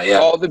that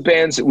all the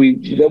bands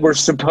that were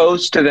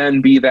supposed to then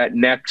be that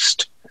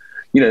next,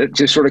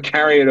 to sort of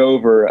carry it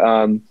over.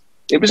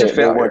 It was a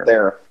failure. They weren't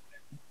there.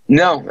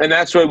 No, and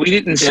that's why we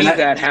didn't see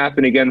that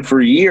happen again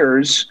for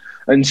years,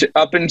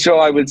 up until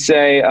I would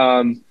say,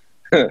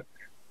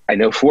 I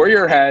know Four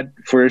Year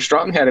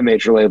Strong had a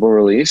major label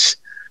release.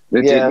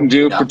 That didn't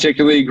do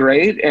particularly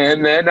great.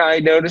 And then I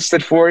noticed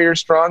that 4 Year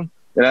Strong,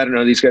 and I don't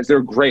know these guys, they're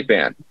a great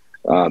band.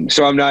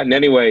 So I'm not in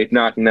any way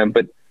knocking them,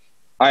 but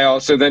I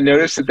also then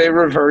noticed that they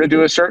reverted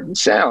to a certain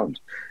sound.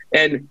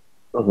 And,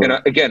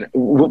 again,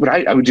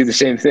 I would do the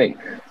same thing.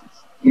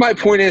 My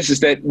point is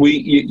that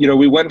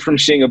we went from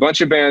seeing a bunch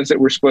of bands that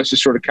were supposed to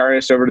sort of carry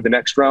us over to the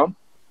next realm.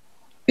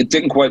 It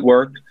didn't quite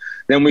work.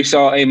 Then we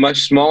saw a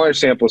much smaller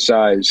sample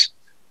size,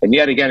 and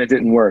yet again, it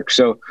didn't work.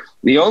 So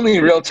the only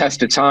real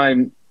test of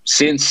time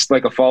since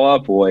like a Fall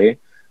Out Boy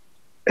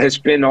has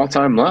been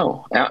all-time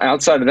low.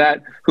 Outside of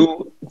that,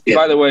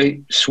 by the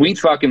way, sweet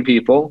fucking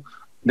people,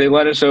 they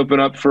let us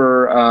open up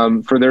for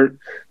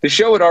the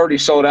show had already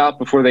sold out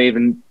before they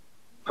even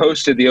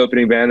posted the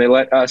opening band. They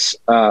let us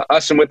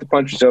and With the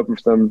Punches open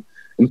for them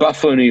in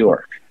Buffalo, New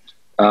York.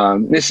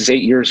 This is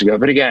 8 years ago,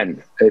 but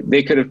again,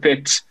 they could have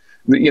picked,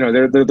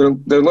 their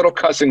little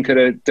cousin could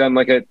have done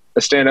like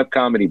a stand-up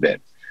comedy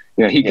bit.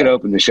 He could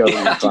open the show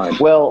and fine.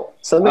 Well,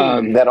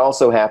 something that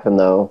also happened,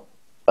 though,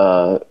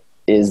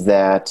 is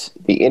that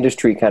the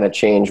industry kind of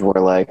changed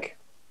where, like,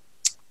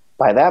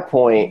 by that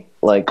point,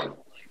 like,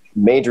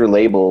 major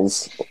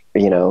labels,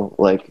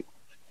 like,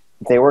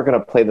 they weren't going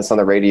to play this on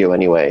the radio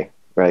anyway,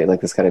 right? Like,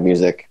 this kind of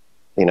music,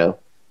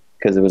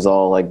 because it was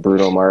all, like,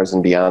 Bruno Mars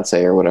and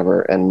Beyonce or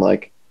whatever. And,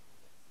 like,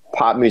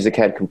 pop music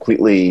had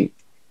completely,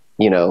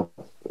 you know,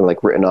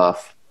 like written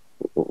off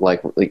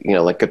like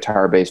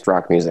guitar-based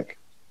rock music,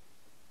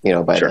 you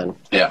know, by then.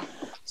 Yeah.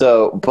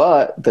 So,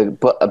 but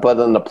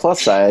on the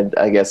plus side,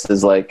 I guess,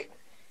 is like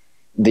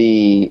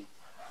the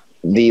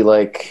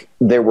like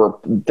there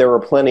were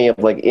plenty of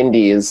like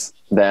indies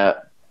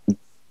that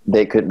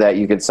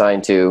you could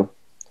sign to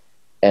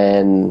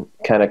and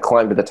kind of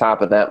climb to the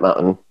top of that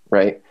mountain,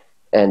 right?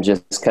 And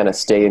just kind of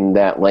stay in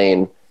that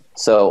lane.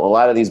 So a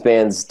lot of these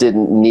bands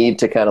didn't need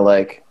to kind of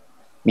like,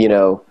 you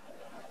know,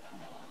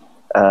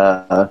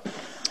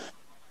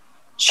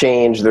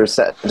 change their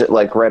set to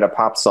like write a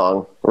pop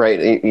song,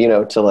 right? You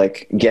know, to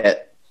like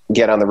get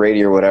on the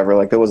radio or whatever.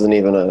 Like, there wasn't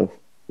even it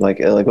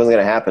wasn't going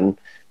to happen.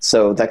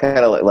 So that kind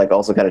of like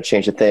also kind of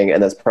changed the thing.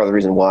 And that's part of the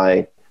reason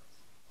why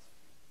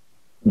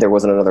there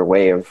wasn't another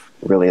wave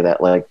really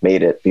that like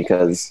made it,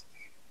 because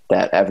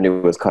that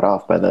avenue was cut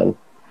off by then,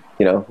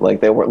 you know,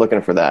 like they weren't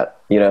looking for that,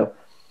 you know.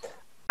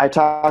 I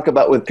talk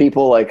about with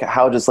people like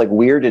how just like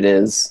weird it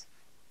is.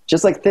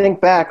 Just like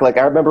think back, like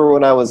I remember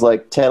when I was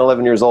like 10,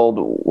 11 years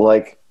old,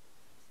 like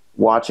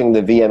watching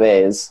the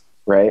VMAs,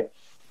 right?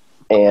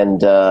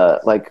 And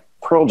like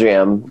Pearl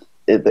Jam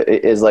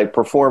is like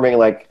performing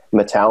like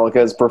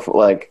Metallica's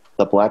like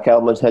the Black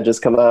Album had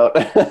just come out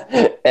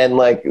and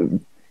like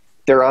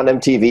they're on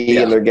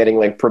MTV and they're getting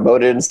like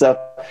promoted and stuff.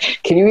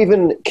 Can you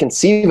even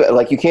conceive it?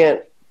 Like you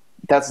can't,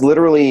 that's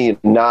literally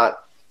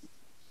not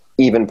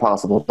even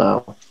possible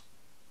now.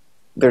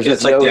 There's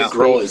just like no Dave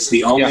Grohl is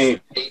the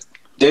only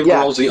Dave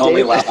Grohl's the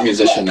only loud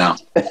musician now.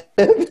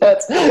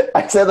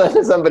 I said that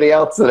to somebody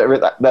else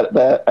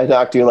that I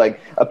talked to. Like,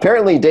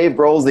 apparently Dave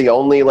Grohl's the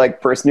only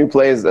like person who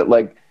plays that,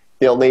 like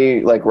the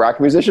only like rock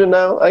musician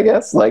now, I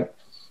guess. Like,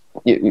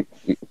 you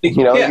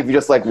know, if you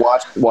just like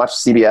watch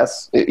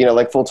CBS, you know,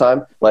 like full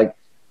time, like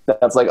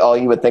that's like all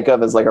you would think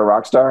of as like a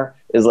rock star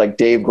is like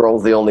Dave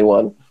Grohl's the only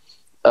one.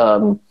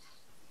 And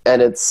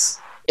it's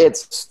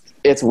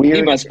weird.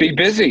 He must be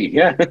busy.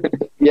 Yeah.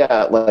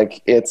 Yeah.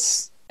 Like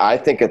I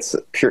think it's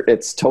pure.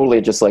 It's totally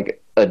just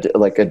like a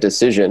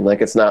decision.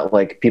 Like it's not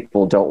like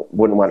people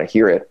wouldn't want to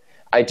hear it.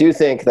 I do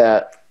think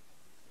that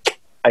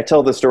I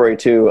tell the story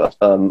too.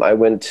 I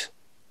went,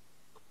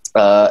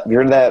 you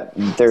heard of that?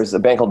 There's a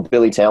band called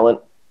Billy Talent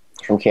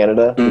from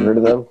Canada. You heard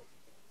of them?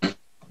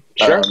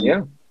 Sure.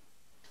 Yeah.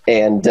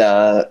 And,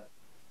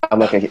 I'm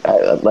like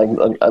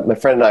my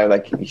friend and I are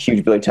like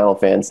huge Billy Talent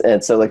fans.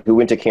 And so like we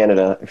went to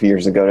Canada a few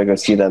years ago to go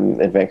see them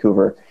in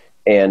Vancouver.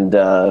 And,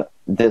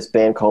 this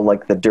band called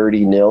like the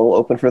Dirty Nil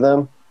opened for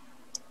them.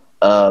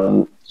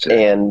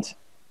 And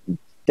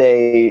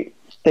they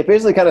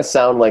basically kind of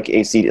sound like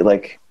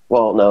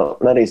well, no,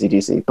 not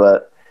AC/DC,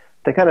 but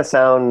they kind of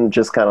sound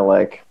just kind of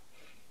like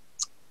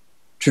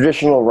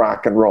traditional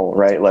rock and roll,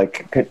 right?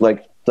 Like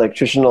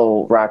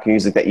traditional rock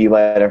music that you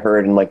might have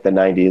heard in like the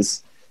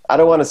 90s. I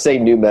don't want to say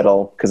new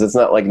metal because it's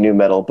not like new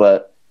metal,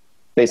 but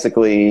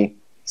basically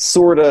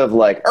sort of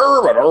like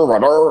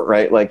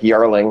right, like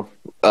Yarling,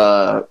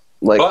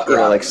 like butt you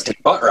know, rock.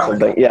 like Butt rock.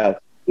 something.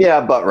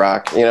 Yeah, butt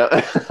rock, you know,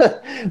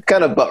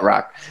 kind of butt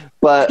rock,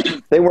 but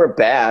they weren't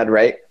bad,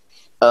 right?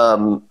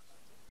 And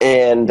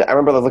I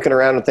remember looking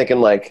around and thinking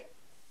like,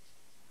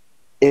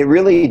 it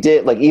really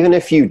did, like, even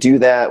if you do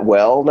that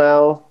well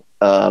now,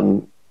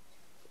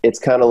 it's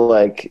kind of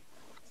like,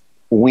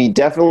 we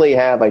definitely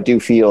have, I do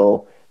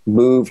feel,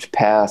 moved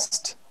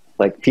past,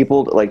 like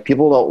people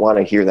don't want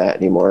to hear that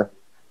anymore.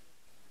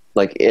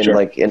 Like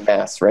in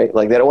mass, right?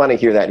 Like they don't want to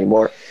hear that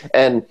anymore.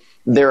 And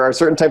there are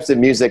certain types of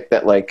music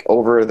that like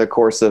over the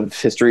course of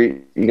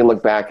history, you can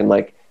look back and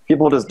like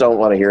people just don't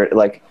want to hear it.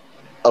 Like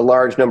a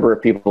large number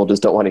of people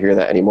just don't want to hear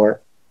that anymore.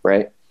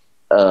 Right.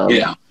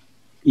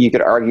 You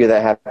could argue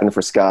that happened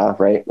for ska,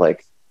 right?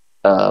 Like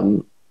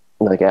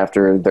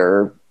after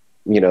their,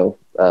 you know,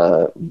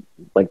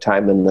 like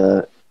time in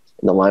the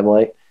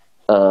limelight.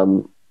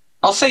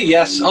 I'll say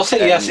yes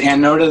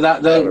and no to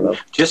that though,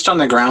 just on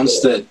the grounds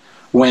that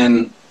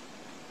when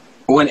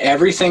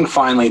everything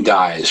finally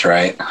dies,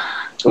 right?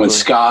 When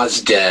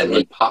ska's dead,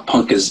 when pop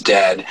punk is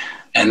dead,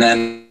 and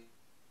then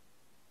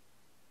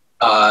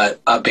a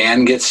new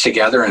band gets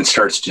together and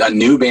starts doing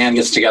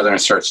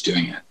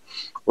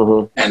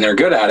it, and they're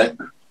good at it,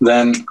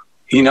 then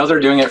you know they're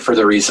doing it for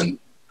the reason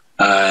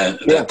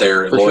that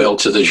they're loyal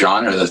to the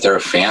genre, that they're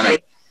a fan of.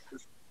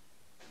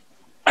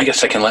 I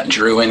guess I can let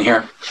Drew in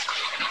here.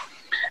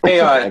 Hey,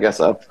 I guess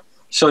so.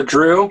 So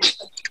Drew,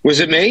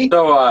 was it me?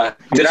 So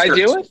did I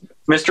do it,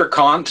 Mr.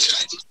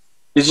 Conte?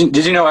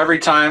 Did you know every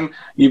time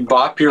you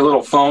bop your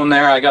little phone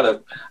there, I gotta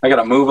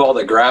move all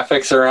the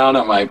graphics around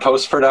on my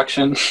post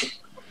production?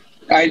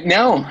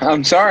 No,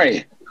 I'm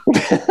sorry.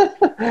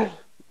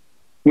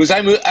 Was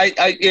I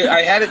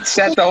had it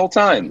set the whole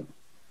time.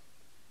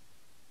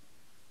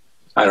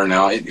 I don't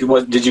know.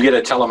 Did you get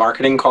a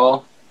telemarketing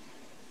call?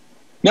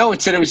 No,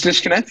 it said it was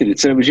disconnected. It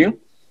said it was you.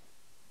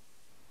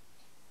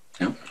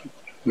 No.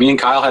 Me and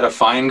Kyle had a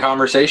fine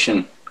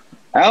conversation.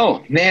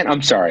 Oh man,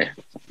 I'm sorry.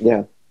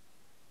 Yeah.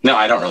 No,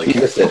 I don't really care.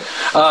 You missed it.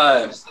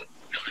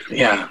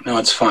 No,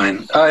 it's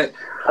fine.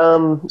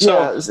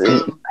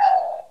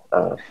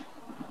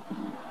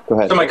 Go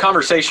ahead. So my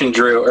conversation,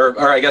 Drew,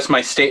 or I guess my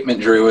statement,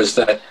 Drew, is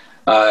that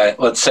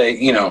let's say,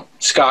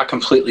 ska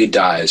completely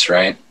dies,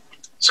 right?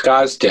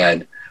 Ska's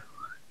dead.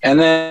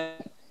 And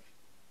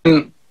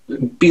then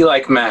Be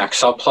Like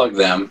Max, I'll plug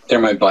them.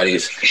 They're my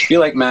buddies. Be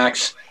Like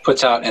Max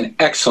puts out an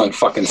excellent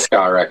fucking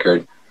ska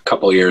record a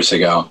couple years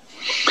ago.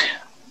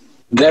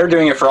 They're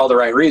doing it for all the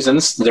right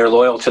reasons. They're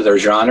loyal to their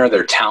genre.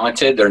 They're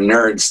talented. They're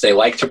nerds. They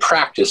like to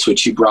practice,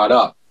 which you brought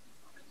up.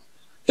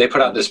 They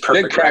put out this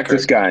perfect Big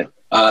practice record.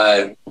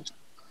 guy.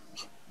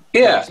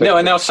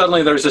 And now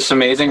suddenly there's this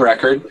amazing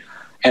record,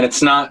 and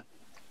it's not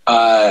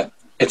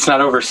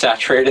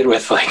oversaturated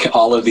with like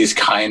all of these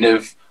kind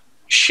of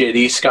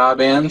shitty ska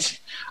bands.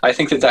 I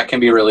think that can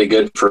be really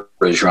good for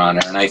a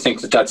genre, and I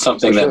think that that's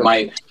something that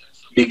might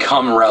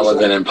become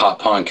relevant in pop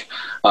punk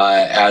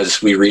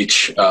as we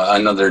reach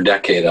another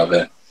decade of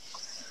it.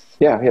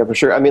 Yeah, for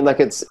sure. I mean,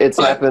 like it's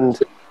happened.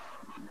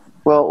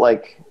 Well,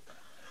 like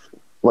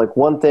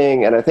one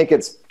thing, and I think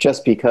it's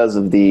just because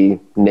of the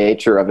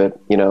nature of it,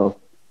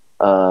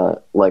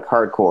 like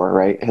hardcore,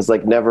 right? Has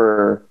like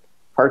never,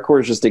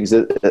 hardcore just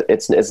exist.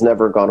 It's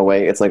never gone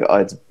away. It's like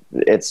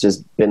it's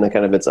just been the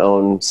kind of its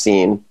own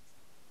scene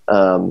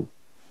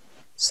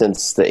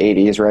since the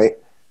 80s, right?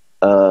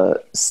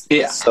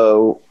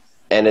 So,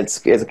 and it's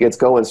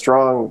going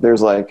strong.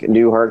 There's like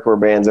new hardcore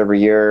bands every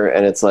year,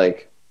 and it's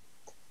like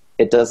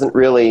it doesn't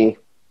really.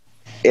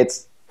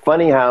 It's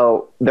funny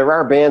how there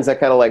are bands that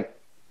kind of like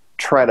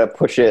try to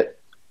push it,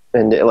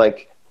 and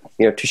like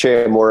Touche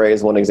Amore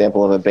is one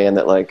example of a band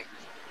that like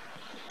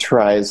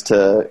tries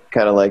to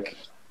kind of like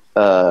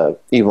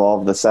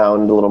evolve the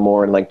sound a little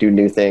more and like do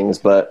new things.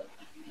 But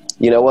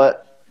you know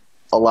what?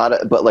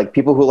 But like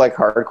people who like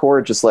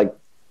hardcore, just like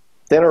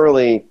they don't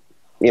really,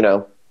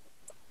 I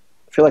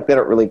feel like they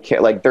don't really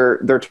care. Like they're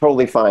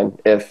totally fine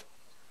if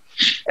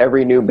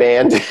every new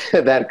band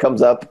that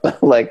comes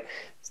up like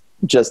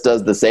just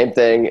does the same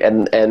thing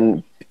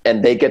and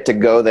they get to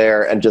go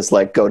there and just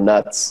like go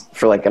nuts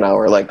for like an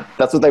hour. Like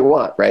that's what they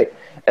want, right?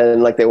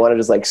 And like they want to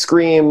just like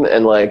scream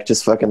and like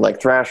just fucking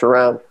like thrash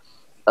around.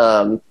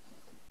 And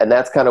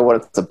that's kind of what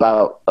it's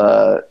about.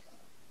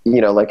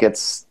 Like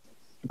it's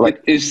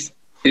like is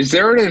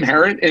there an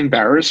inherent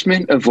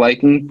embarrassment of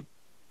liking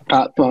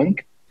pop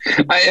punk?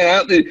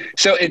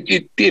 So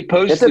it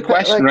poses the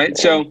question, right?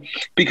 So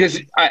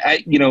because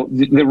I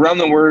the realm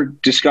that we're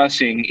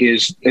discussing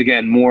is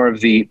again more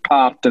of the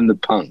pop than the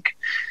punk.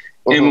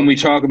 And when we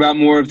talk about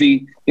more of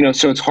the,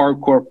 so it's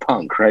hardcore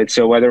punk, right?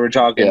 So whether we're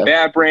talking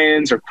Bad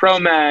Brains or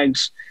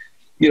Cro-Mags,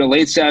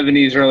 late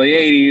 70s, early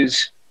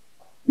 80s,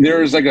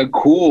 there's like a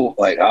cool,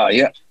 like, oh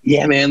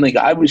yeah, man. Like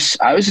I was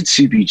at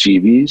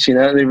CBGB's,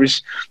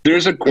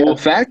 there's a cool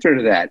factor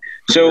to that.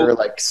 So or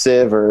like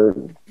Civ or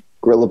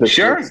Gorilla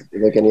Biscuits,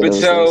 like any of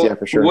those things, yeah,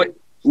 for sure.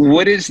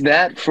 What is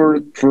that for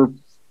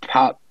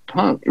pop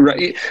punk,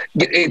 right?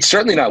 It's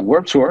certainly not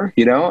Warped Tour,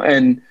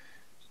 and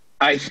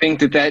I think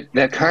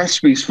that kind of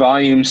speaks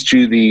volumes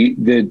to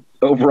the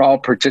overall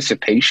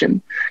participation.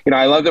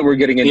 I love that we're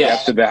getting in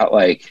depth about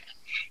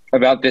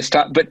this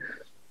topic, but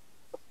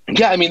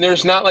yeah, I mean,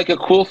 there's not like a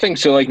cool thing.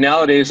 So like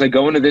nowadays, like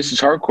going to This Is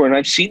Hardcore, and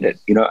I've seen it.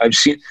 I've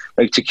seen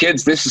like to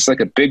kids, this is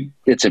like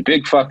it's a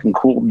big fucking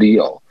cool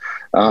deal.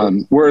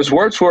 Whereas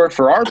Warped Tour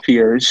for our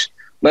peers,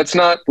 let's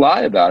not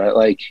lie about it.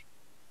 Like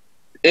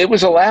it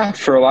was a laugh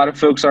for a lot of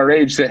folks our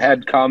age that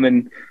had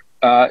common,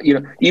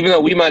 even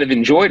though we might have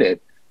enjoyed it,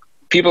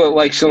 people that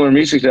like similar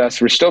music to us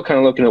were still kind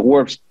of looking at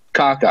Warped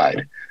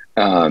cockeyed.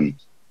 And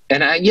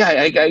I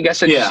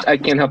guess I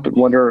can't help but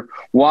wonder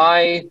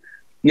why,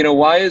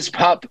 why is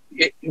pop,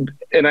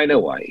 and I know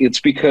why. It's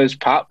because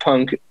pop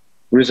punk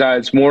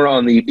resides more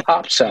on the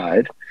pop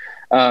side.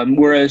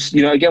 Whereas,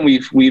 again,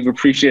 we've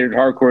appreciated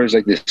hardcore as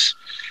like this.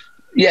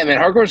 Yeah, man,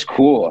 hardcore is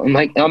cool.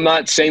 I'm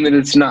not saying that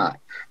it's not,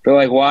 but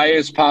like, why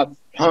is pop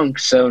punk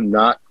so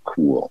not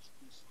cool?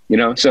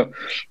 So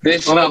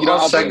this. Well,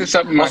 I'll bring this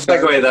up. I'll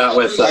segue that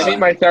with. I meet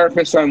my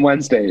therapist on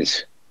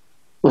Wednesdays.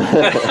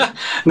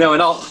 No,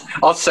 and I'll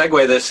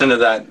segue this into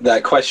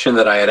that question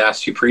that I had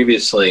asked you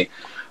previously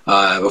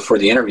before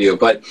the interview.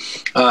 But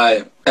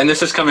and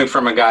this is coming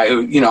from a guy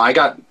who I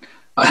got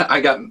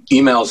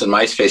emails and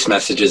MySpace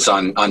messages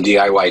on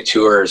DIY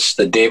tours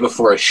the day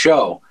before a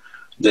show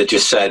that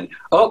just said,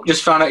 "Oh,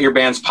 just found out your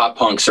band's pop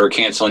punk, so we're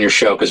canceling your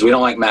show because we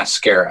don't like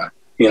Mascara."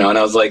 And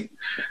I was like,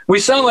 "We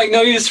sound like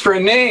No Use for a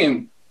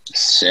Name."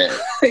 Shit.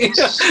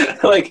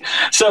 Like,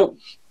 so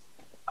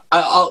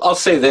I'll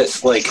say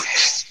this, like,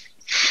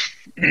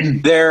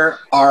 there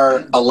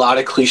are a lot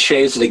of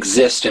cliches that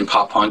exist in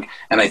pop punk,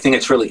 and I think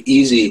it's really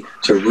easy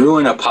to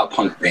ruin a pop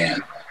punk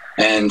band.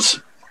 And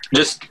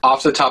just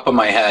off the top of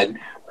my head,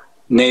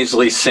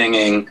 nasally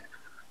singing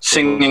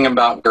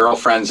about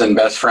girlfriends and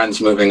best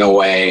friends moving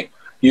away,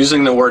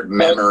 using the word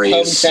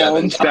memories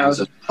 7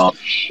 times. Well,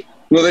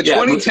 the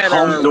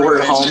 2010 the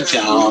word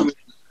hometown.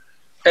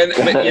 And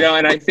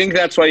and I think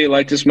that's why you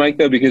like this, Mike,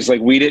 though, because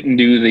like we didn't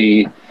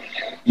do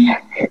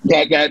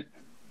that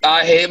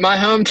I hate my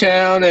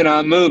hometown and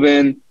I'm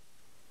moving.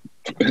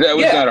 That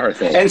was not our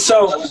thing. And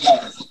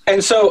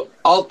so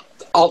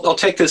I'll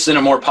take this in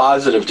a more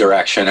positive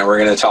direction, and we're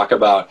going to talk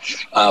about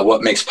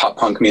what makes pop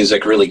punk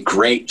music really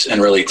great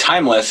and really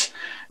timeless.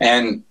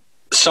 And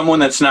Someone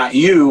That's Not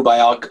You by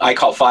I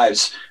Call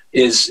Fives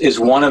is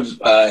one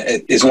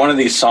of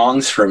these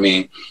songs for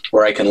me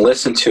where I can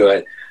listen to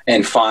it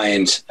and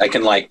find I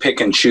can like pick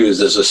and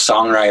choose as a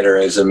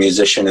songwriter, as a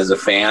musician, as a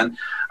fan.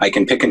 I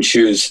can pick and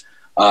choose,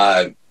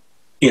 5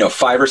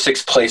 or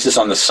 6 places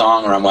on the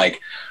song where I'm like,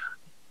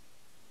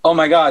 oh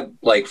my God,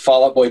 like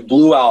Fall Out Boy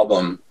Blue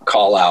album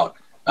call out,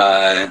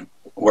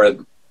 where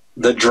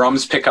the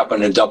drums pick up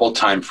in a double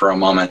time for a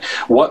moment.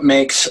 What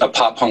makes a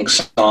pop punk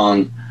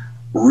song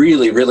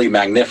really, really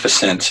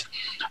magnificent?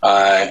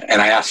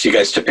 And I asked you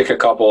guys to pick a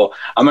couple.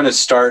 I'm going to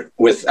start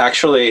with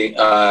actually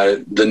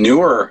the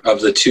newer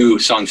of the 2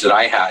 songs that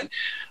I had,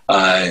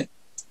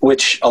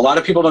 which a lot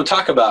of people don't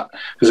talk about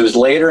because it was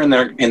later in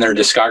their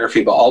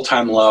discography. But All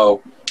Time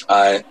Low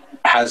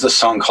has a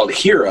song called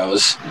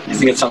Heroes. I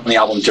think it's on the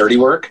album Dirty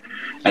Work,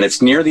 and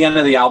it's near the end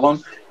of the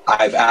album.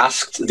 I've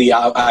asked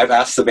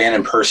the band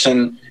in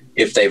person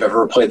if they've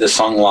ever played this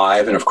song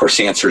live, and of course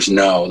the answer is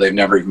no. They've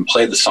never even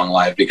played the song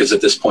live because at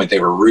this point they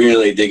were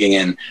really digging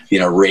in,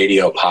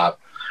 radio pop.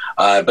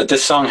 But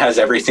this song has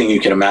everything you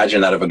can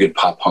imagine out of a good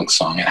pop punk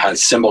song. It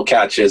has cymbal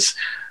catches,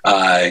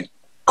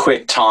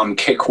 quick tom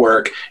kick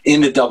work,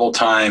 into double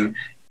time,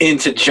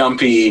 into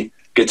jumpy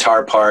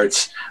guitar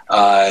parts.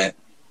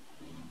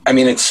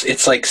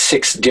 It's like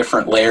 6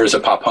 different layers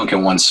of pop punk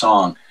in one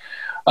song.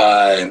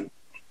 And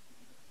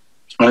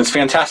it's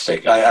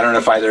fantastic. I don't know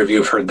if either of you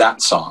have heard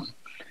that song.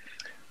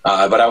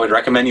 But I would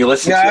recommend you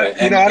listen to it.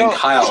 And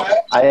Kyle,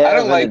 I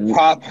don't like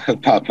pop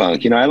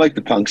punk. I like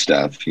the punk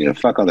stuff.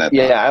 Fuck all that.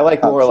 Yeah, I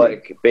like more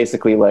like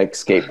basically like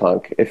skate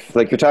punk. If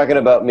like you're talking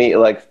about me,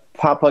 like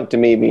pop punk to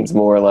me means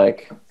more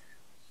like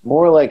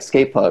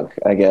skate punk.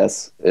 I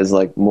guess is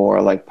like more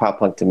like pop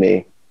punk to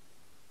me.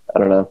 I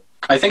don't know.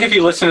 I think if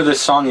you listen to this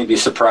song, you'd be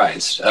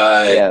surprised.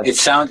 It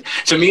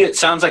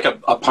sounds like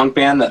a punk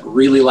band that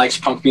really likes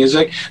punk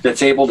music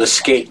that's able to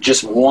skate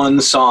just one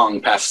song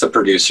past the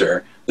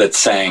producer that's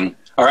saying,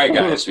 all right,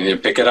 guys, we need to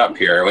pick it up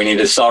here. We need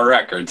to sell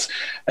records.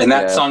 And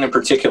that song in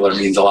particular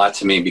means a lot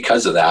to me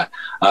because of that.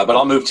 But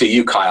I'll move to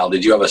you, Kyle.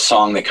 Did you have a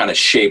song that kind of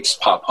shapes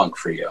pop punk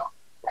for you?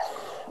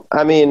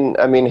 I mean,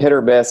 Hit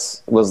or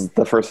Miss was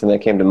the first thing that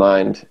came to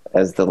mind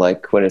as the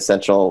like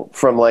quintessential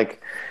from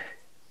like,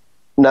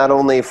 not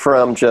only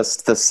from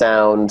just the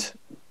sound,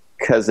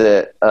 because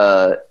it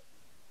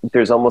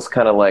there's almost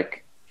kind of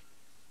like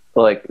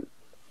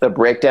the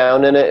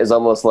breakdown in it is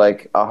almost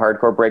like a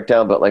hardcore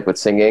breakdown, but like with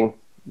singing,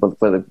 with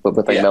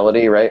like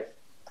melody, right?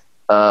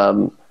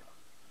 And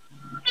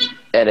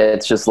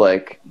it's just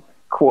like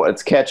cool.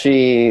 It's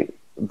catchy.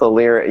 The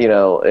lyric,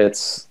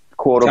 it's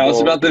quotable. Tell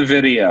us about the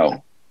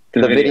video.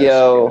 The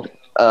video.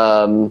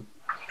 The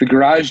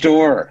garage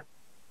door.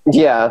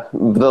 Yeah,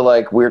 the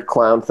like weird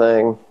clown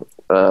thing.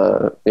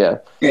 The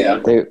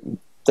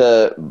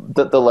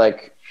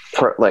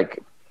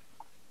like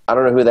I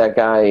don't know who that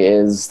guy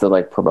is. The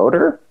like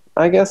promoter,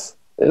 I guess,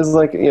 is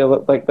like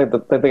like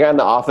the guy in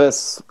the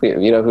office,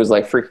 who's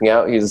like freaking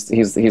out. He's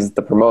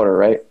the promoter,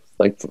 right?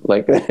 Like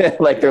like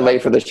they're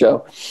late for the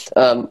show.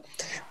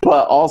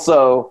 But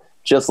also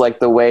just like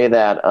the way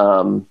that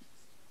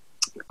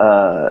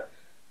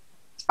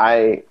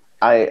I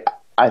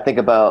think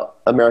about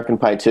American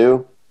Pie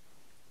 2.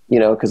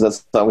 Because that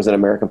song was in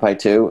American Pie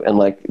 2, and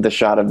like the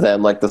shot of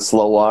them, like the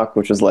slow walk,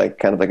 which was like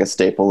kind of like a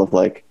staple of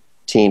like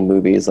teen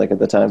movies, like at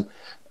the time,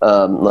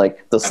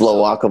 like the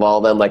slow walk of all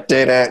of them, like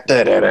right,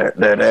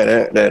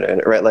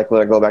 like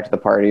when I go back to the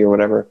party or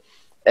whatever,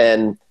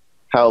 and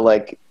how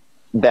like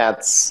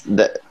that's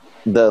the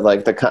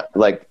like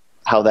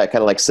how that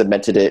kind of like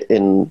cemented it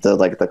in the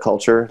like the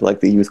culture, like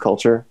the youth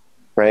culture,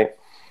 right?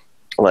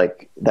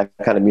 Like that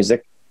kind of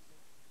music.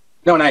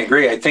 No, and I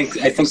agree. I think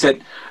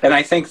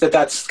that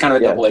that's kind of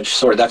a double-edged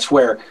sword. That's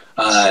where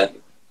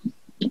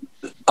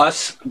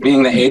us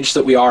being the age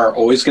that we are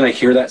always going to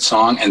hear that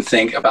song and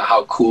think about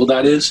how cool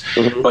that is.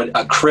 Mm-hmm. But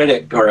a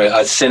critic or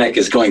a cynic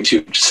is going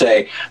to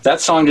say that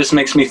song just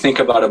makes me think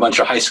about a bunch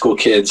of high school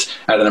kids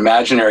at an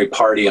imaginary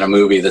party in a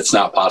movie that's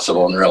not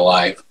possible in real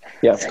life.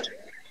 Yeah,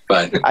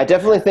 but I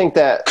definitely think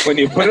that when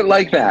you put it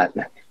like that,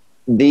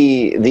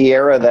 the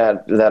era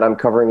that I'm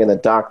covering in the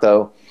doc,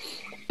 though,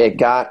 it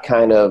got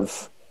kind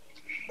of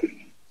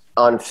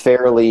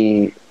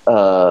unfairly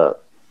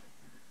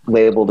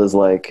labeled as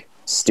like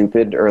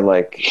stupid or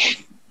like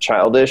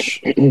childish,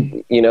 like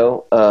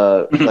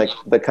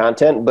the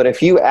content. But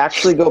if you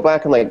actually go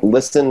back and like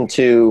listen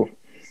to,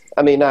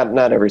 I mean,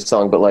 not every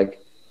song, but like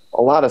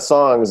a lot of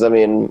songs, I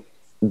mean,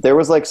 there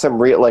was like some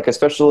real, like,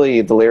 especially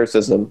the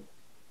lyricism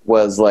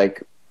was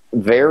like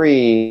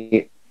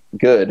very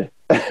good.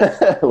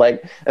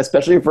 Like,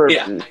 especially for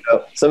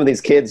some of these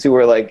kids who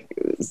were like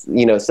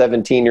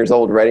 17 years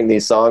old writing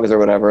these songs or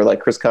whatever, like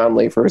Chris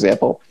Conley, for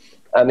example.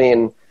 I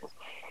mean,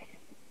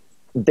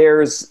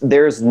 there's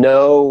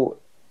no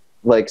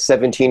like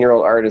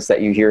 17-year-old artist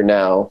that you hear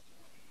now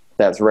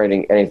that's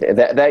writing anything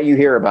that you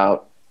hear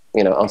about,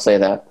 I'll say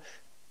that,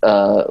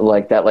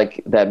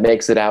 that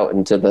makes it out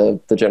into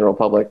the general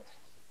public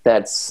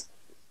that's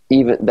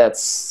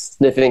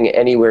sniffing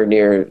anywhere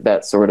near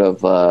that sort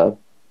of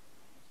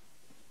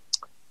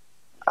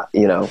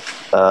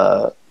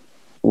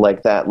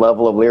like that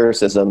level of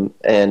lyricism,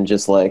 and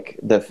just like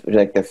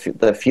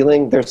the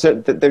feeling. There's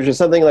just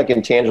something like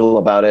intangible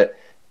about it.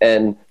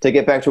 And to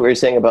get back to what you're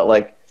saying about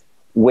like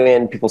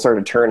when people start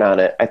to turn on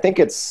it, I think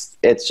it's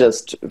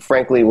just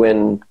frankly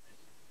when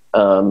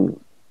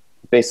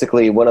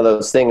basically one of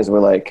those things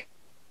where like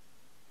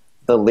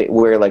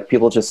where like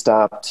people just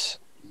stopped,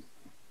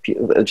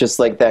 just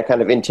like that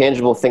kind of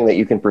intangible thing that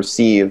you can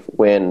perceive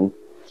when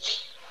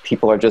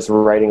people are just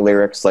writing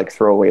lyrics, like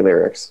throwaway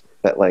lyrics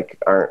that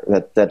like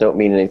aren't that don't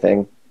mean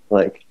anything,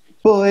 like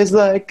boys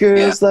like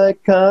girls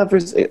like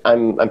converse.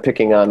 I'm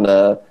picking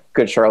on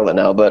Good Charlotte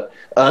now, but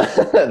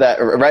that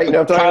right, you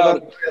know what I'm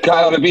talking about?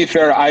 Kyle, to be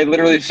fair, I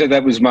literally said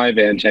that was my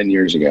band 10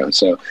 years ago,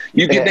 so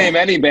you can name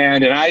any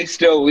band and I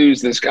still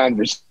lose this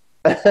conversation.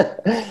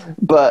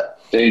 But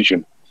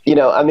you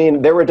know, I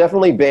mean, there were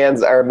definitely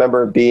bands I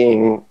remember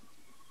being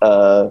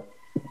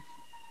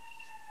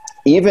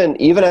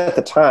even at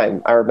the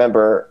time, I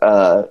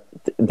remember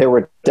there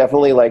were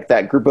definitely like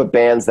that group of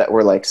bands that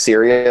were like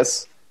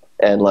serious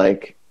and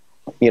like,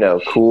 you know,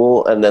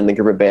 cool, and then the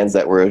group of bands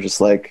that were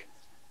just like,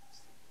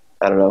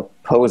 I don't know,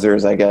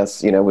 posers, I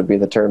guess, you know, would be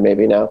the term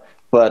maybe now.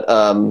 But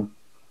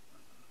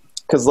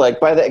because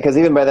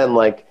even by then,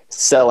 like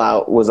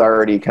sellout was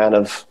already kind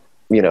of,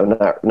 you know,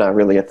 not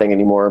really a thing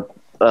anymore,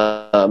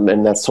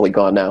 and that's totally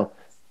gone now.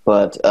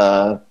 But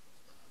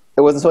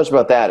it wasn't so much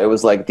about that. It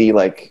was like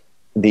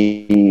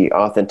the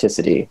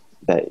authenticity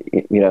that,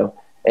 you know,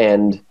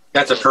 and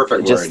that's a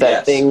perfect just word.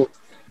 That thing,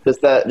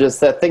 just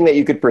that thing that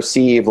you could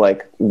perceive,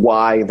 like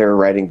why they're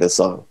writing this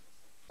song.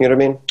 You know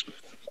what I mean?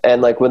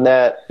 And like when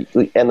that,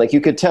 and like you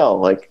could tell,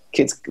 like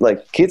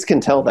kids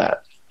can tell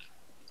that.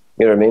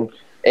 You know what I mean?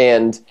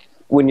 And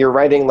when you're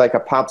writing like a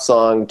pop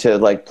song to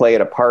like play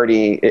at a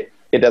party,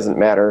 it doesn't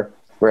matter,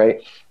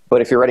 right?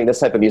 But if you're writing this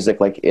type of music,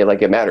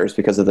 it matters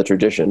because of the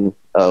tradition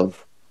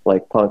of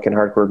like punk and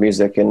hardcore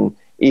music, and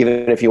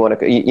even if you want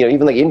to, you know,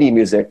 even like indie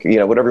music, you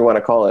know, whatever you want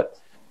to call it,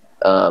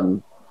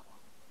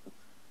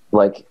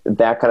 like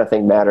that kind of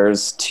thing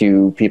matters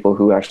to people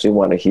who actually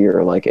want to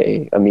hear like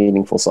a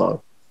meaningful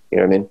song. You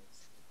know what I mean?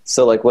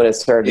 So like when it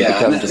started to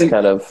become just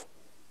kind of,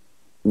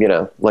 you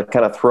know, like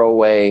kind of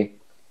throwaway,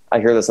 I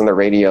hear this on the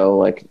radio,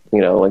 like,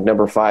 you know, like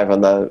number 5 on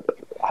the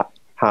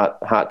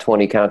hot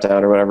 20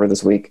 countdown or whatever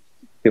this week.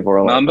 People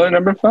are like, Mambo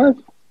number 5.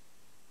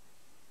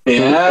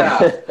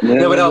 Yeah.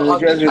 No, but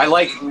I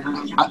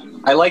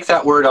like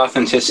that word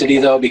authenticity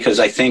though, because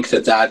I think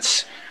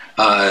that's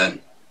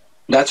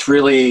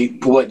really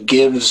what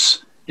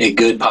gives a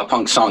good pop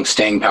punk song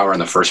staying power in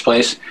the first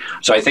place.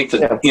 So I think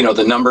that, you know,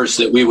 the numbers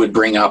that we would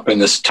bring up in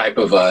this type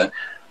of a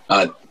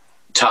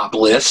top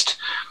list,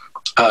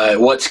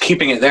 what's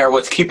keeping it there,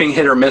 what's keeping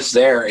hit or miss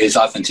there is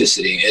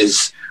authenticity,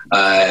 is,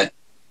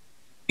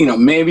 you know,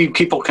 maybe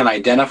people can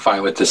identify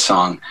with this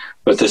song,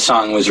 but the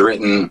song was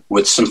written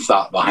with some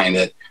thought behind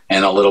it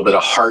and a little bit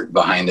of heart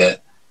behind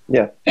it.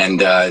 Yeah.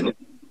 And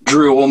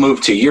Drew, we'll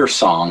move to your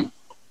song.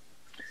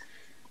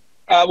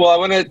 Well, I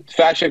want to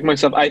fact check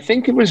myself. I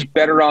think it was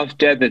Better Off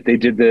Dead that they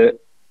did the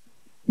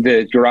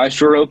garage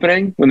door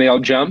opening when they all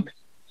jump.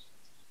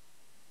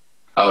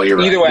 Oh, you're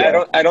right. Either way,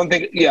 yeah. I don't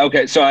think. Yeah,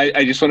 okay. So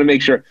I just want to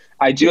make sure.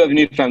 I do have a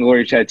Newfound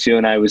Glory tattoo,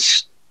 and I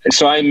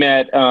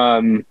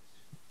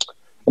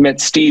met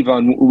Steve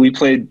we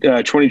played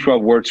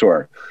 2012 War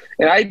Tour,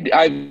 and I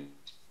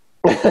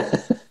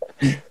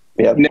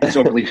yeah, not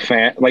overly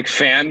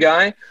fan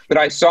guy, but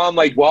I saw him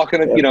like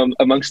walking, you know,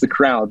 amongst the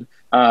crowd.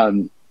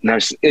 And I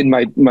was in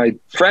my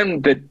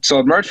friend that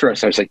sold merch for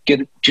us. I was like,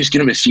 just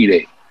get him a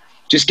CD.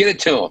 Just get it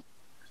to him.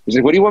 He's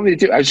like, what do you want me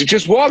to do? I was like,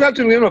 just walk up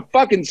to him and give him a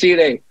fucking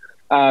CD.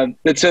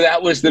 But so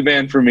that was the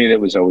band for me. That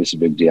was always a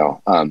big deal.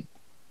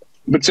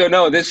 But so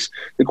no, the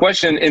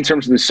question in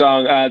terms of the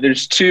song,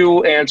 there's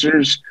 2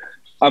 answers.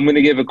 I'm going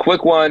to give a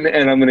quick one,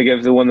 and I'm going to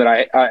give the one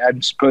that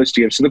I'm supposed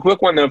to give. So the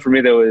quick one though for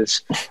me though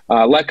is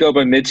Let Go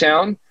by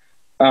Midtown.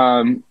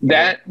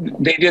 That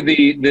they did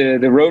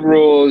the Road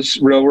Rules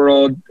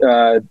Railroad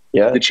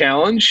the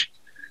challenge.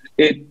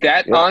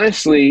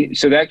 Honestly,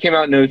 so that came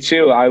out in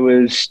 2002. I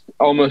was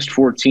almost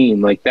 14.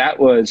 Like that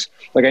was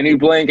like, I knew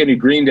Blink, I knew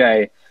Green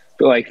Day,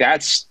 but like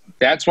that's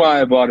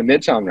why I bought a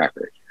Midtown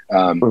record.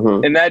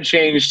 And that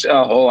changed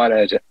a whole lot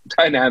of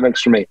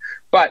dynamics for me.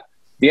 But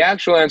the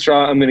actual answer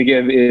I'm going to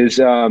give is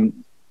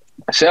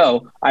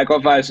so I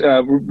qualify.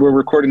 We're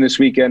recording this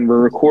weekend. We're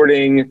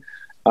recording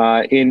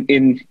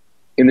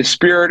in the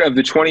spirit of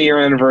the 20-year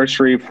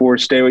anniversary for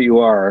Stay What You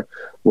Are.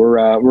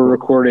 We're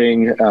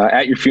recording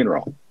at your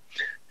funeral.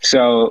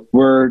 So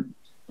we're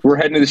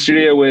heading to the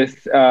studio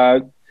with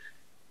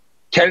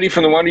Kennedy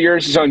from the Wonder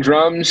Years is on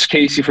drums.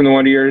 Casey from the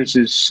Wonder Years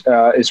is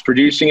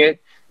producing it.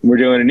 We're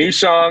doing a new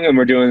song, and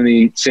we're doing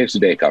the Saves the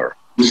Day cover.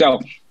 So,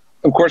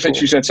 of course, I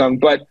choose that song.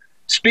 But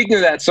speaking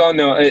of that song,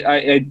 though,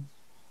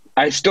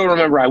 I still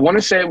remember. I want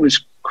to say it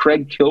was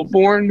Craig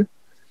Kilborn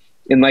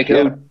in like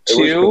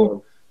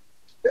 2002.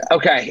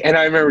 Okay, and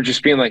I remember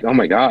just being like, "Oh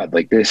my god!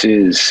 Like this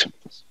is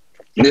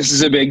this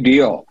is a big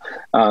deal.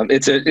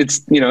 It's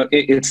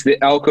the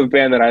elk of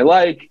band that I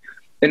like,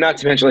 and not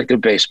to mention like their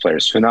bass player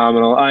is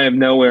phenomenal. I am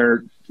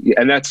nowhere,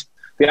 and that's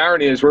the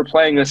irony is we're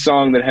playing a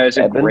song that has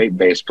a great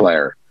bass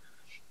player.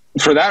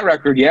 For that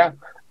record, yeah.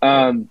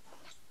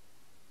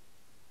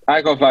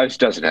 Iko Vibes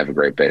doesn't have a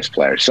great bass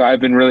player, so I've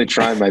been really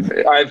trying my.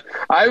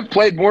 I've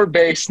played more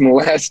bass in the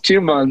last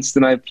 2 months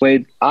than I've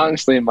played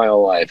honestly in my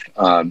whole life.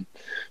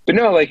 But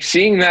no, like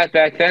seeing that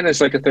back then as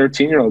like a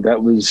 13-year-old,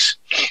 that was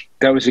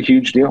a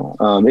huge deal.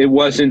 It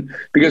wasn't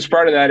because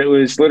part of that it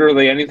was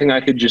literally anything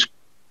I could just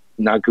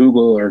not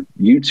Google or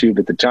YouTube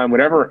at the time,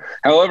 whatever.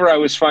 However, I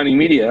was finding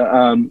media.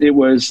 It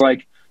was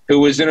like who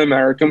was in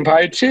American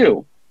Pie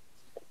 2,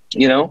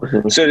 you know.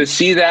 Mm-hmm. So to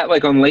see that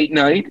like on late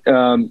night,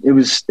 it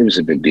was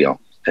a big deal.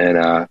 And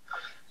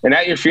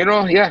at your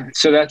funeral, yeah.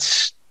 So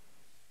it's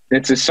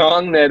a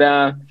song that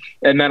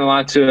it meant a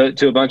lot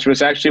to a bunch of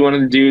us. Actually, one of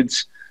the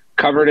dudes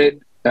covered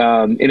it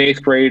in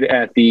 8th grade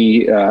at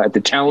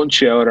the talent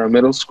show at our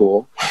middle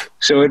school.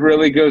 So it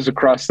really goes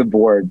across the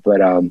board. But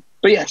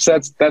yes,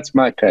 that's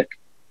my pick.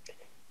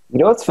 You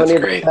know what's funny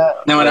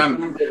about that? No,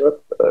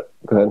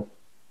 go ahead.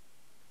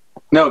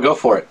 No, go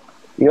for it.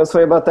 You know what's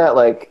funny about that?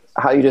 Like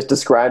how you just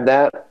described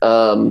that.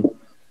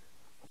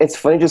 It's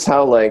funny just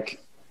how like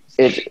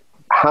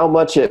how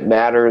much it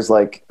matters,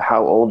 like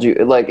how old you,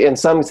 like in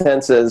some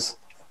senses.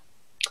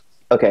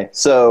 Okay,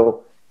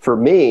 so for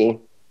me,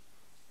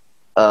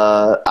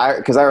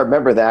 because I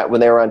remember that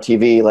when they were on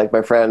TV, like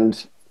my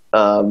friend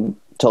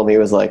told me, he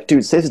was like,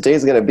 dude, Save the Day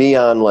is going to be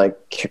on like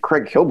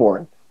Craig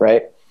Kilborn,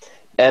 right?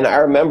 And I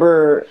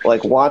remember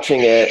like watching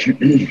it.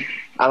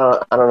 I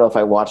don't know if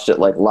I watched it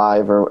like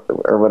live or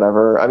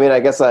whatever. I mean, I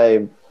guess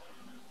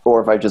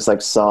or if I just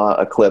like saw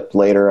a clip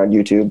later on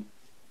YouTube,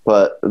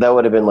 but that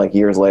would have been like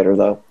years later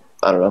though.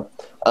 I don't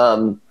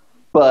know.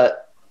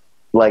 But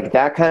like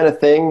that kind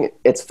of thing,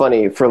 it's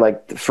funny for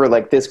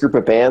this group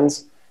of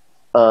bands.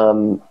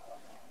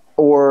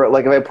 Or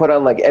like if I put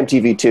on like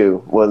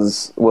MTV2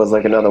 was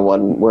like another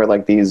one where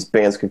like these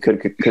bands could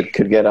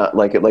get on,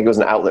 like it was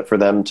an outlet for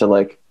them to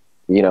like,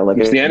 you know, like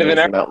it's the end of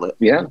an outlet.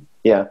 Yeah.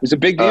 Yeah. It was a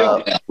big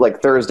deal.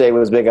 Like Thursday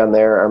was big on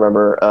there. I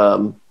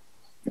remember,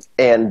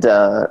 and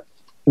the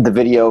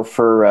video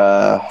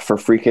for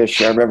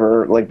Freakish, I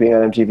remember like being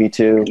on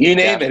MTV2. You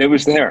name it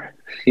was there.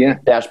 Yeah.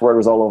 Dashboard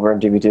was all over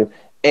MTV2.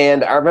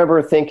 And I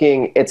remember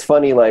thinking, it's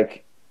funny,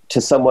 like to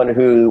someone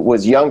who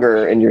was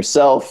younger and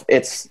yourself,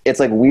 it's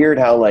like weird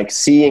how like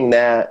seeing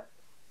that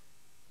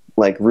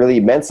like really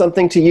meant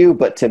something to you,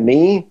 but to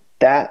me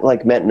that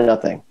like meant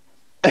nothing.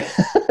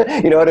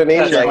 You know what I mean?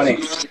 That's like, funny.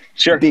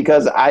 Sure.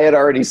 Because I had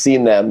already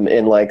seen them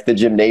in like the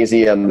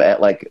gymnasium at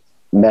like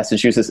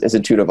Massachusetts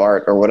Institute of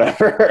Art or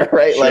whatever,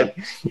 right? Sure. Like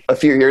a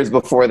few years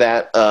before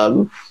that.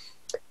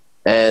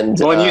 And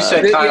when you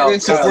said Kyle, you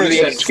said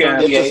it's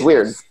just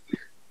weird.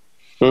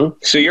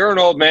 So you're an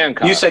old man,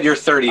 Kyle. You said you're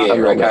 38,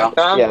 right, Kyle?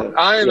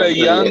 I'm a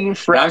young,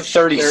 fresh. I'm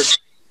 30.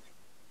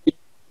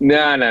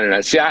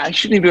 No. See, I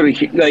shouldn't be able to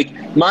hear,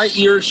 like my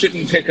ears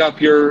shouldn't pick up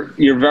your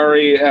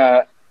very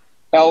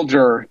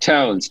elder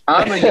tones.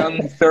 I'm a young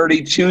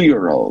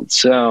 32-year-old.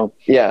 So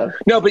yeah.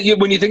 No, but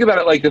when you think about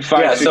it, like the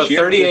 5, 6 so years,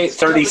 38,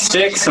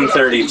 36, and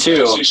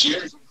 32.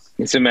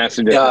 It's a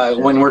massive difference.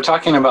 When we're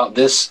talking about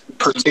this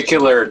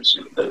particular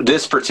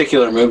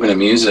movement of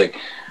music,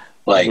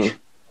 like,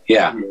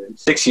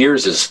 6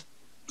 years is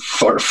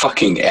for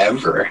fucking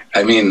ever.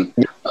 I mean,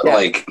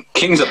 like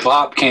Kings of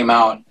Pop came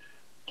out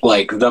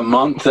like the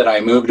month that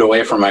I moved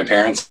away from my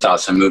parents'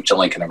 house and moved to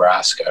Lincoln,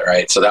 Nebraska,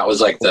 right? So that was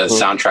like the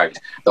soundtrack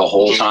the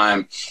whole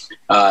time.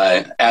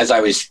 As I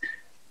was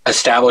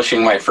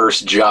establishing my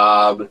first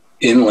job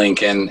in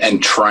Lincoln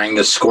and trying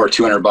to score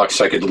 $200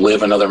 so I could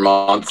live another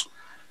month.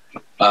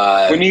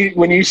 When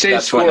you say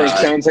score, it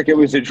sounds like it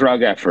was a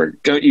drug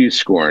effort. Don't use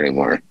score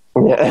anymore.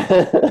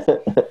 Yeah.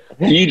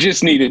 You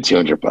just needed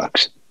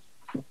 $200.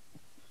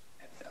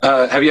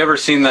 Have you ever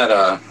seen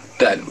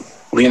that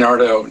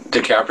Leonardo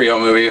DiCaprio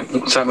movie?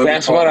 What's that movie?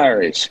 That's What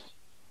Iris.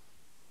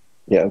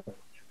 Yeah.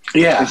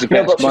 Yeah, just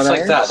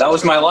like that. That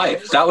was my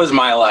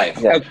life.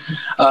 Yeah.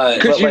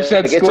 Because you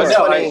said score.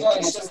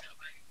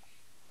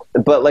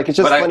 But like it's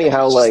just funny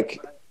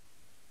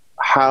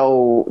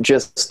how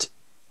just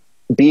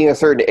being a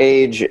certain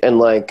age and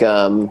like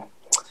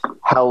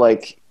how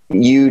like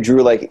you,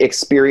 Drew, like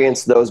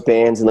experienced those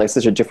bands in like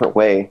such a different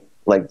way,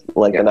 like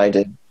than I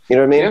did. You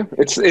know what I mean? Yeah,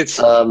 it's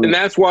and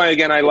that's why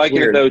again I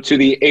liken it though to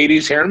the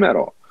 '80s hair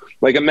metal.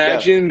 Like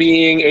imagine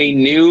being a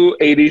new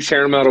 '80s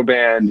hair metal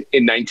band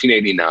in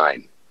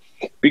 1989.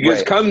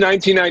 Because come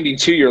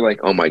 1992, you're like,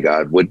 oh my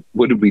God, what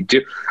did we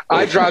do?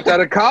 I dropped out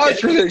of college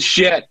for this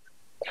shit.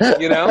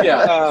 You know?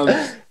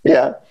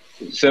 Yeah.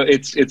 So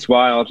it's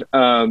wild.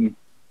 And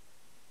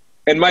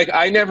Mike,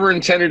 I never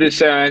intended to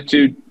say I have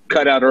to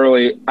cut out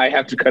early. I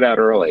have to cut out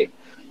early.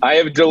 I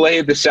have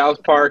delayed the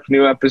South Park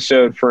new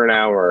episode for an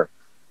hour,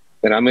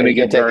 and I'm going to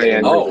get very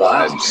angry. Oh,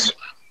 wow.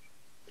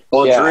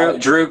 Well,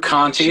 Drew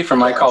Conte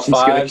from I Call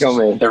Five.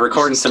 They're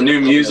recording some new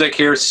music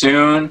here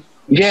soon.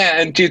 Yeah,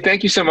 and dude,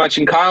 thank you so much.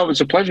 And Kyle, it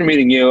was a pleasure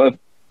meeting you.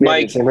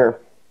 Mike,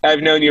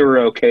 I've known you were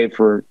okay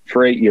for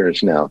 8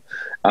 years now.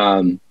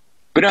 But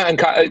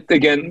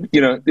again,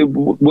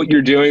 what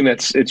you're doing,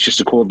 it's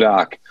just a cool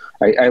doc.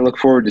 I look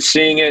forward to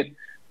seeing it.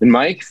 And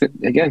Mike,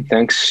 again,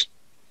 thanks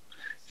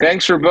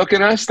for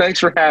booking us. Thanks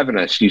for having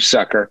us, you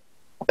sucker.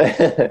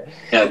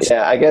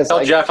 Yeah, I guess.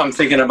 Tell Jeff I'm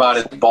thinking about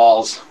his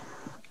balls.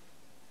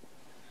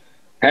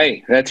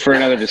 Hey, that's for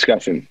another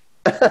discussion.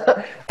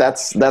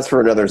 That's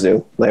for another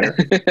zoo later.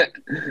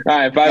 All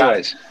right, bye,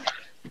 guys.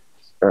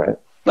 All right,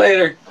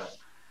 later.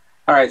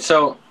 All right,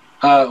 so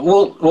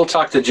we'll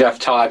talk to Jeff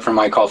Todd from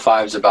My Call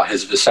Fives about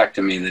his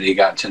vasectomy that he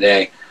got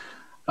today,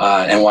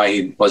 and why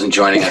he wasn't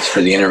joining us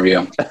for the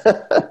interview.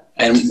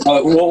 And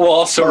we'll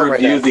also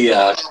review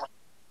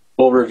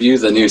we'll review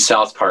the new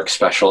South Park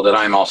special that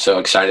I'm also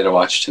excited to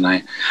watch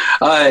tonight.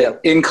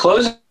 In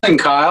closing,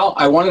 Kyle,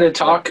 I wanted to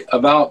talk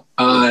about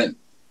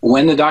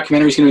when the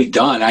documentary is going to be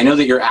done. I know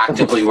that you're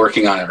actively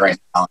working on it right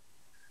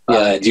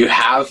now. Do you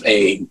have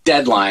a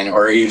deadline,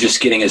 or are you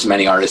just getting as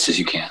many artists as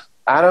you can?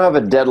 I don't have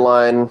a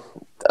deadline,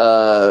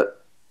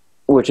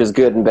 which is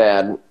good and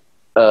bad.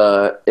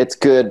 It's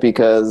good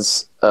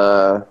because,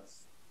 because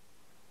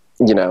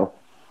of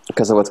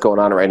what's going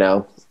on right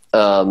now.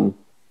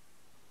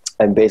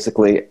 And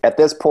basically, at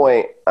this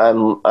point,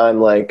 I'm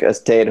like a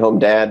stay-at-home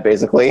dad,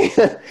 basically.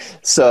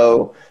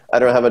 So I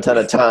don't have a ton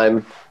of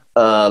time.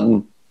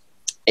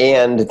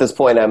 And at this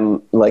point,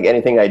 I'm like,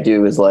 anything I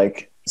do is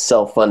like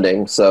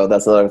self-funding. So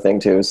that's another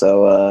thing too.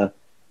 So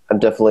I'm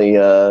definitely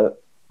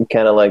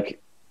kind of like,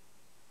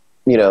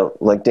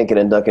 like dinking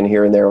and ducking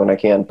here and there when I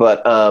can.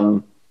 But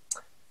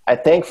I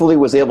thankfully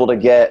was able to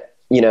get,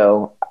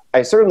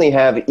 I certainly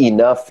have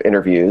enough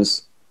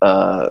interviews,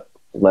 I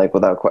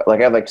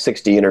have like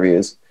 60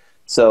 interviews.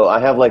 So I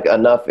have like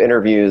enough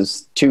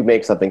interviews to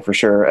make something for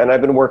sure. And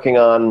I've been working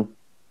on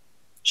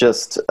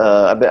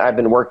I've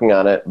been working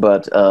on it,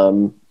 but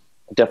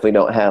definitely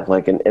don't have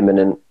like an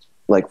imminent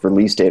like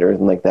release date or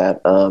anything like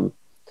that.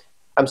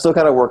 I'm still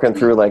kind of working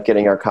through like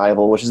getting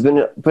archival, which has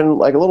been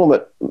like a little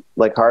bit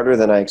like harder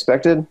than I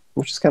expected,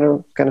 which is kind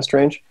of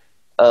strange.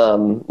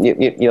 Like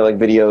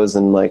videos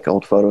and like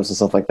old photos and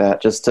stuff like that,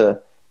 just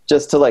to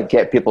like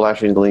get people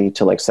actually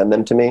to like send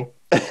them to me,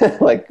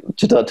 like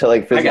to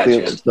like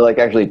physically to like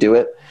actually do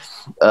it.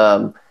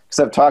 Because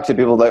I've talked to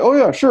people like, oh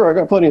yeah, sure, I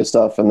got plenty of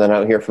stuff, and then I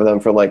don't hear from them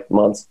for like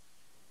months.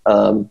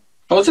 Well,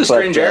 it's a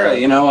strange era,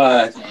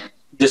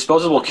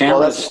 disposable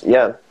cameras.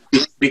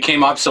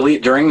 Became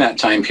obsolete during that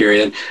time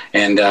period,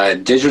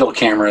 and digital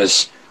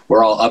cameras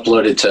were all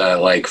uploaded to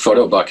like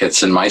photo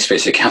buckets and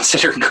MySpace accounts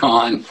that are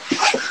gone.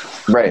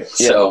 Right.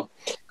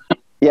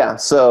 Yeah.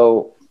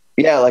 So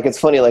like it's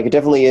funny. Like it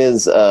definitely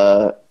is.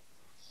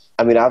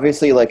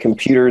 Obviously, like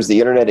computers, the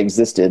internet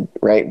existed,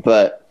 right?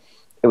 But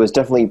it was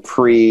definitely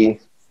pre,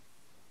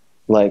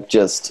 like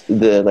just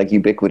the like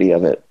ubiquity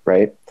of it,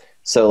 right?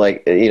 So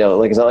like,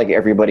 like it's not like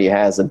everybody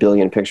has a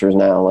billion pictures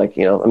now. Like,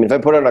 if I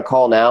put on a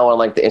call now on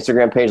like the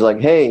Instagram page,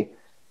 like, hey,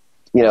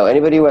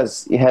 anybody who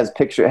has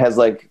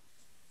like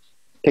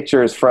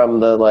pictures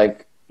from the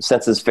like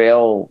Census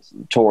Fail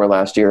tour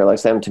last year, like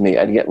send them to me,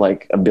 I'd get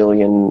like a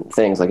billion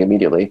things like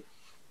immediately.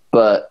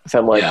 But if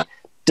I'm like,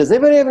 does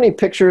anybody have any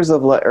pictures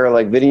of or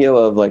like video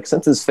of like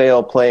Census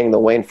Fail playing the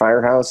Wayne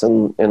Firehouse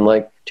in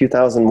like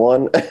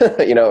 2001,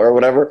 or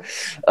whatever?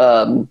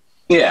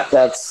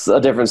 That's a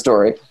different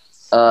story.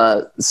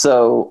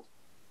 So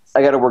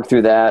I got to work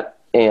through that.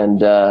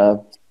 And, I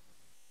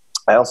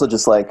also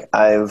just like,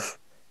 it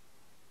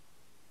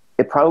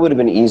probably would have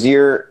been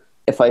easier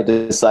if I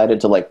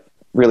decided to like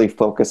really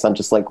focus on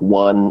just like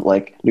one,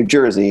 like New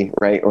Jersey,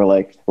 right. Or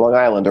like Long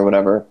Island or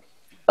whatever.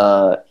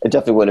 It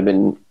definitely would have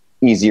been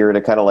easier to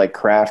kind of like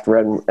craft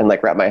and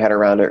like wrap my head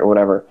around it or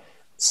whatever.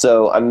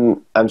 So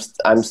I'm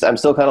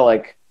still kind of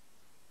like,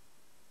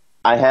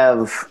 I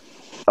have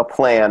a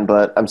plan,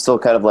 but I'm still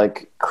kind of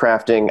like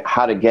crafting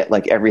how to get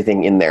like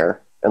everything in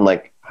there and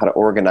like how to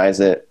organize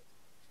it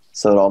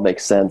so it all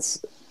makes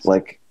sense,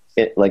 like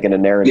in a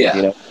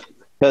narrative,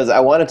 because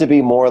I want it to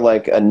be more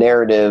like a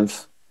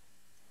narrative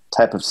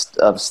type of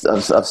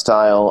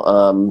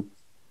style,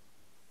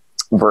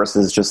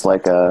 versus just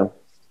like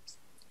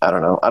I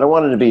don't know. I don't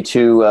want it to be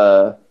too,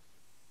 I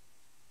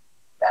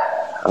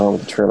don't know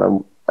what the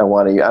term I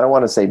want to use. I don't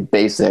want to say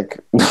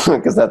basic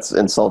because that's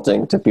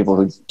insulting to people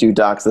who do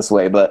docs this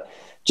way, but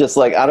just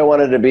like, I don't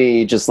want it to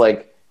be just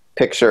like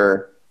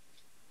picture,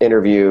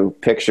 interview,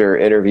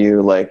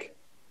 like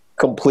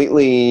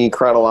completely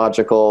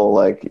chronological,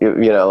 like,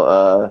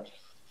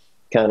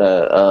 kind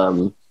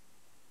of,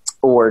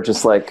 or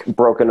just like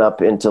broken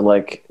up into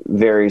like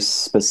very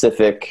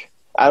specific.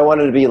 I don't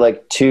want it to be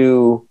like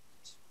too,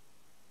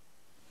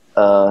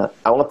 I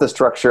want the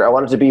structure. I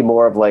want it to be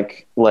more of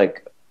like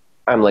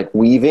I'm like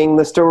weaving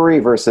the story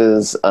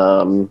versus,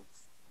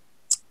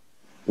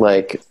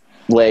 like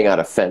laying out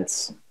a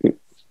fence. You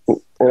know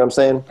what I'm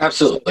saying?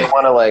 Absolutely. I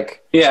want to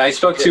like. Yeah, I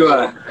spoke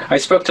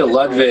to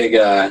Ludwig.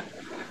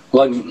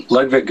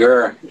 Ludwig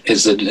Gurr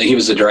he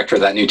was the director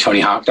of that new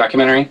Tony Hawk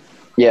documentary.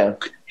 Yeah.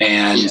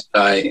 And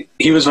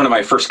he was one of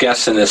my first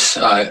guests in this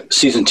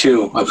season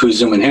 2 of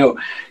Who's Zoomin' Who.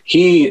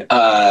 He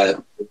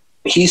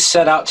he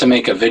set out to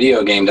make a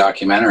video game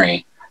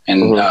documentary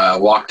and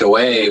walked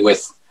away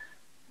with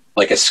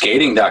like a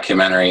skating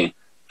documentary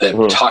that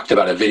talked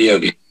about a video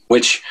game,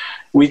 which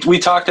we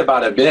talked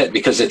about a bit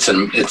because it's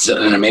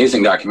an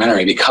amazing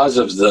documentary because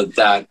of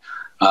that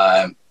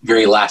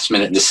very last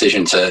minute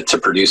decision to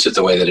produce it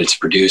the way that it's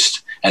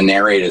produced and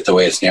narrate it the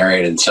way it's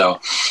narrated. So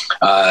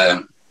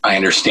I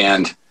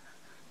understand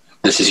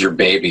this is your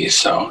baby,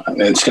 so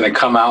it's going to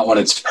come out when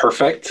it's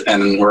perfect,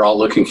 and we're all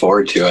looking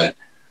forward to it.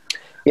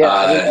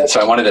 Yeah. So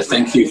I wanted to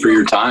thank you for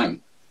your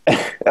time.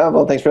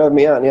 Well, thanks for having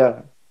me on.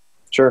 Yeah,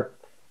 sure.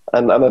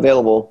 I'm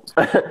available.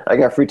 I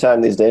got free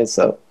time these days,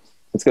 so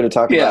it's good to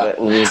talk about it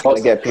and just kind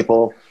of get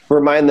people,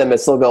 remind them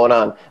it's still going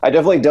on. I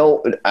definitely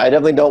don't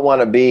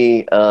want to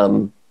be,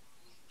 and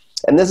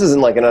this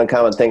isn't like an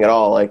uncommon thing at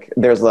all. Like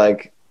there's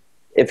like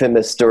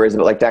infamous stories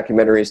about like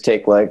documentaries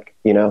take like,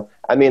 you know,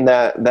 I mean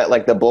that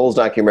like the Bulls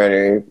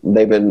documentary,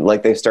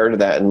 they started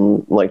that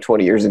in like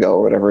 20 years ago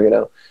or whatever, you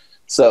know?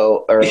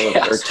 So, or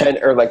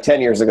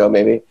 10 years ago,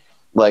 maybe,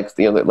 like,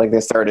 you know, like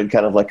they started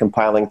kind of like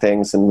compiling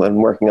things and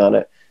working on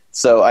it.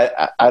 So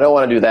I don't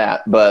want to do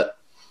that, but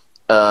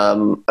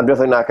I'm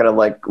definitely not going to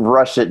like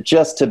rush it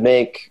just to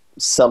make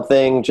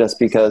something just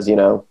because, you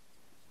know,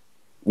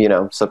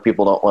 so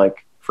people don't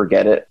like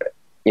forget it,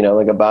 you know,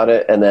 like about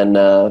it. And then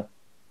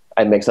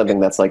I make something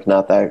that's like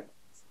not that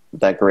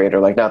great or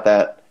like not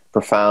that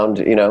profound,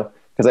 you know,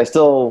 because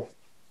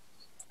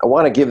I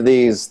want to give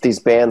these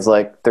bands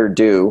like their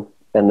due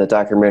and the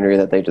documentary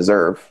that they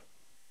deserve.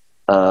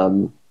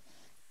 And,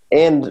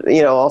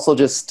 you know, also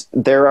just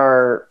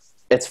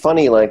it's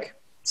funny, like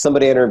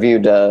somebody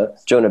interviewed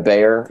Jonah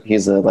Bayer.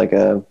 He's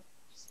a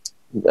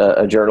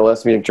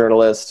journalist, music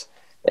journalist,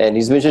 and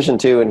he's a musician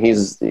too. And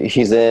he's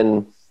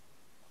been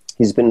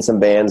in some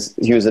bands.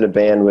 He was in a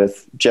band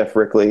with Jeff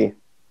Rickley,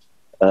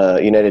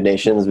 United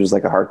Nations, which is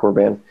like a hardcore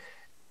band.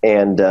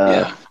 And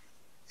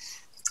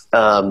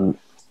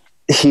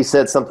he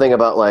said something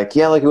about like,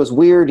 yeah, like it was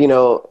weird, you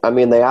know, I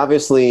mean, they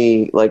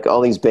obviously like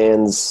all these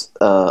bands,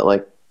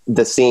 like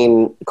the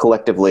scene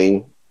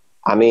collectively,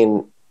 I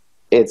mean,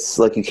 it's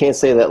like, you can't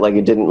say that like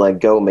it didn't like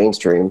go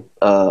mainstream.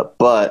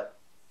 But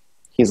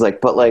he's like,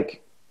 but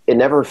like, it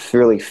never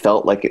really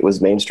felt like it was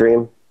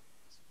mainstream.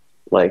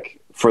 Like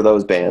for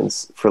those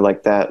bands, for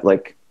like that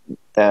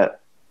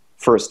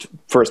first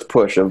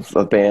push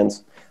of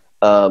bands,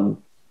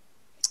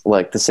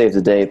 like the Save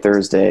the Day,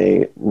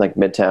 Thursday, like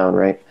Midtown,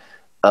 right?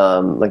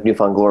 Like New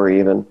Found Glory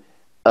even.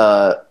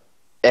 And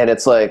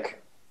it's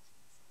like,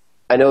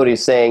 I know what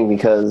he's saying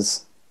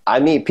because I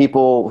meet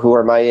people who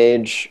are my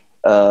age.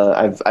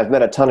 I've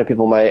met a ton of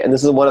people and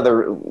this is one of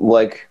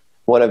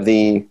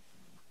the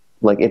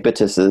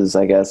impetuses,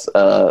 I guess,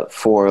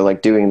 for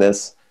like doing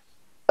this,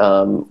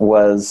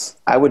 was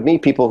I would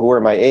meet people who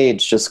were my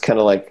age, just kind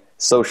of like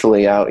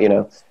socially out, you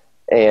know,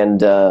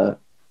 and, you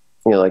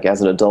know, like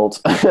as an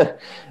adult,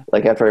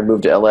 like after I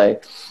moved to LA,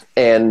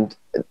 and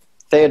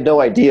they had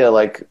no idea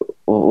like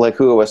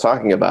who I was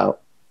talking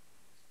about,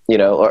 you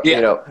know, or, you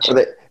know, or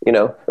they, you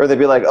know, or they'd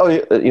be like, oh,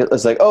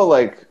 it's like,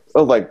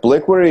 like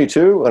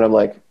Blink-182. And I'm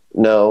like,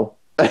 no.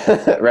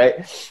 Right.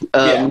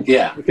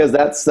 Because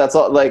that's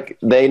all, like,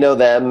 they know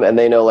them and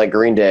they know like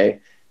Green Day,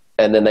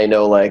 and then they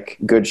know like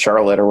Good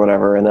Charlotte or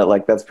whatever. And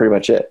that's pretty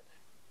much it.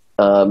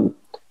 So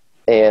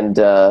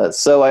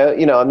I,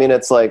 you know, I mean,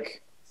 it's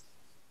like,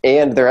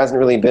 and there hasn't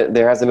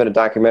been a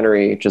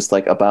documentary just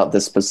like about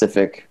this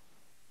specific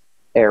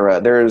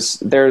era.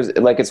 There's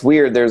like, it's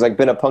weird. There's like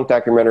been a punk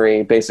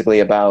documentary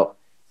basically about,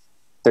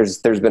 there's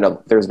been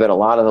a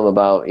lot of them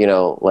about, you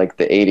know, like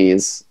the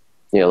 80s,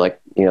 you know, like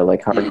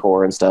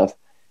hardcore and stuff.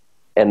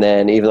 And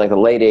then even like the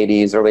late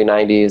 80s, early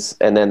 90s.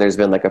 And then there's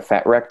been like a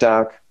Fat Wreck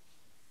doc.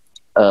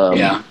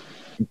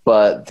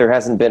 But there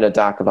hasn't been a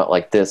doc about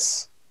like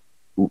this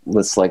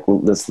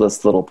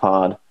little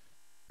pod.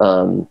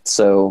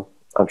 So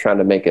I'm trying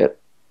to make it.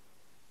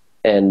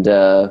 And,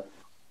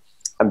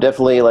 I'm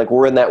definitely like,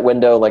 we're in that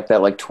window, like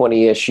that, like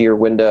 20-ish year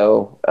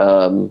window,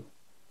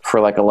 for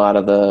like a lot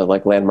of the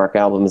like landmark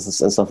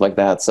albums and stuff like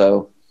that.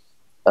 So,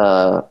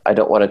 I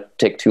don't want to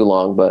take too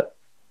long, but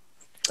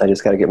I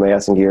just got to get my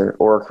ass in gear,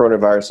 or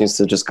coronavirus needs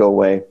to just go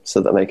away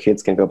so that my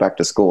kids can go back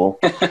to school,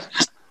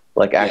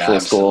 like actual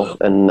school,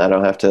 and I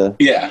don't have to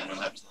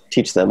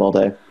teach them all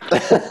day.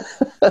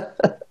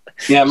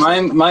 Yeah.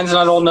 Mine's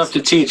not old enough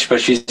to teach,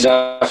 but she's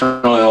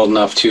definitely old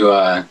enough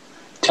to,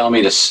 tell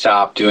me to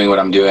stop doing what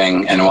I'm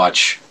doing and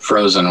watch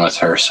Frozen with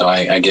her. So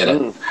I get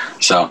it.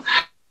 So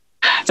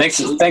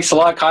thanks a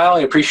lot, Kyle. I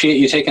appreciate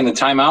you taking the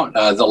time out.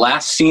 The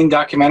Last Scene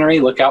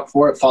documentary, look out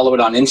for it. Follow it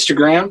on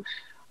Instagram.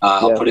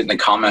 I'll put it in the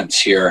comments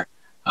here.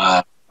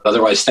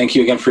 Otherwise, thank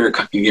you again for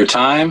your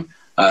time.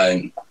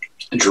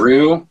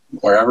 Drew,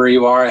 wherever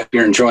you are, if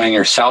you're enjoying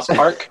your South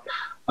Park,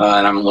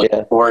 and I'm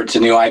looking forward to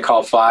new I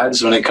Call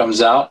Fives when it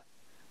comes out.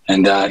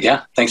 And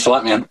thanks a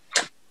lot, man.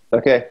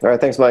 Okay. All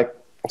right. Thanks, Mike.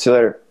 See you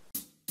later.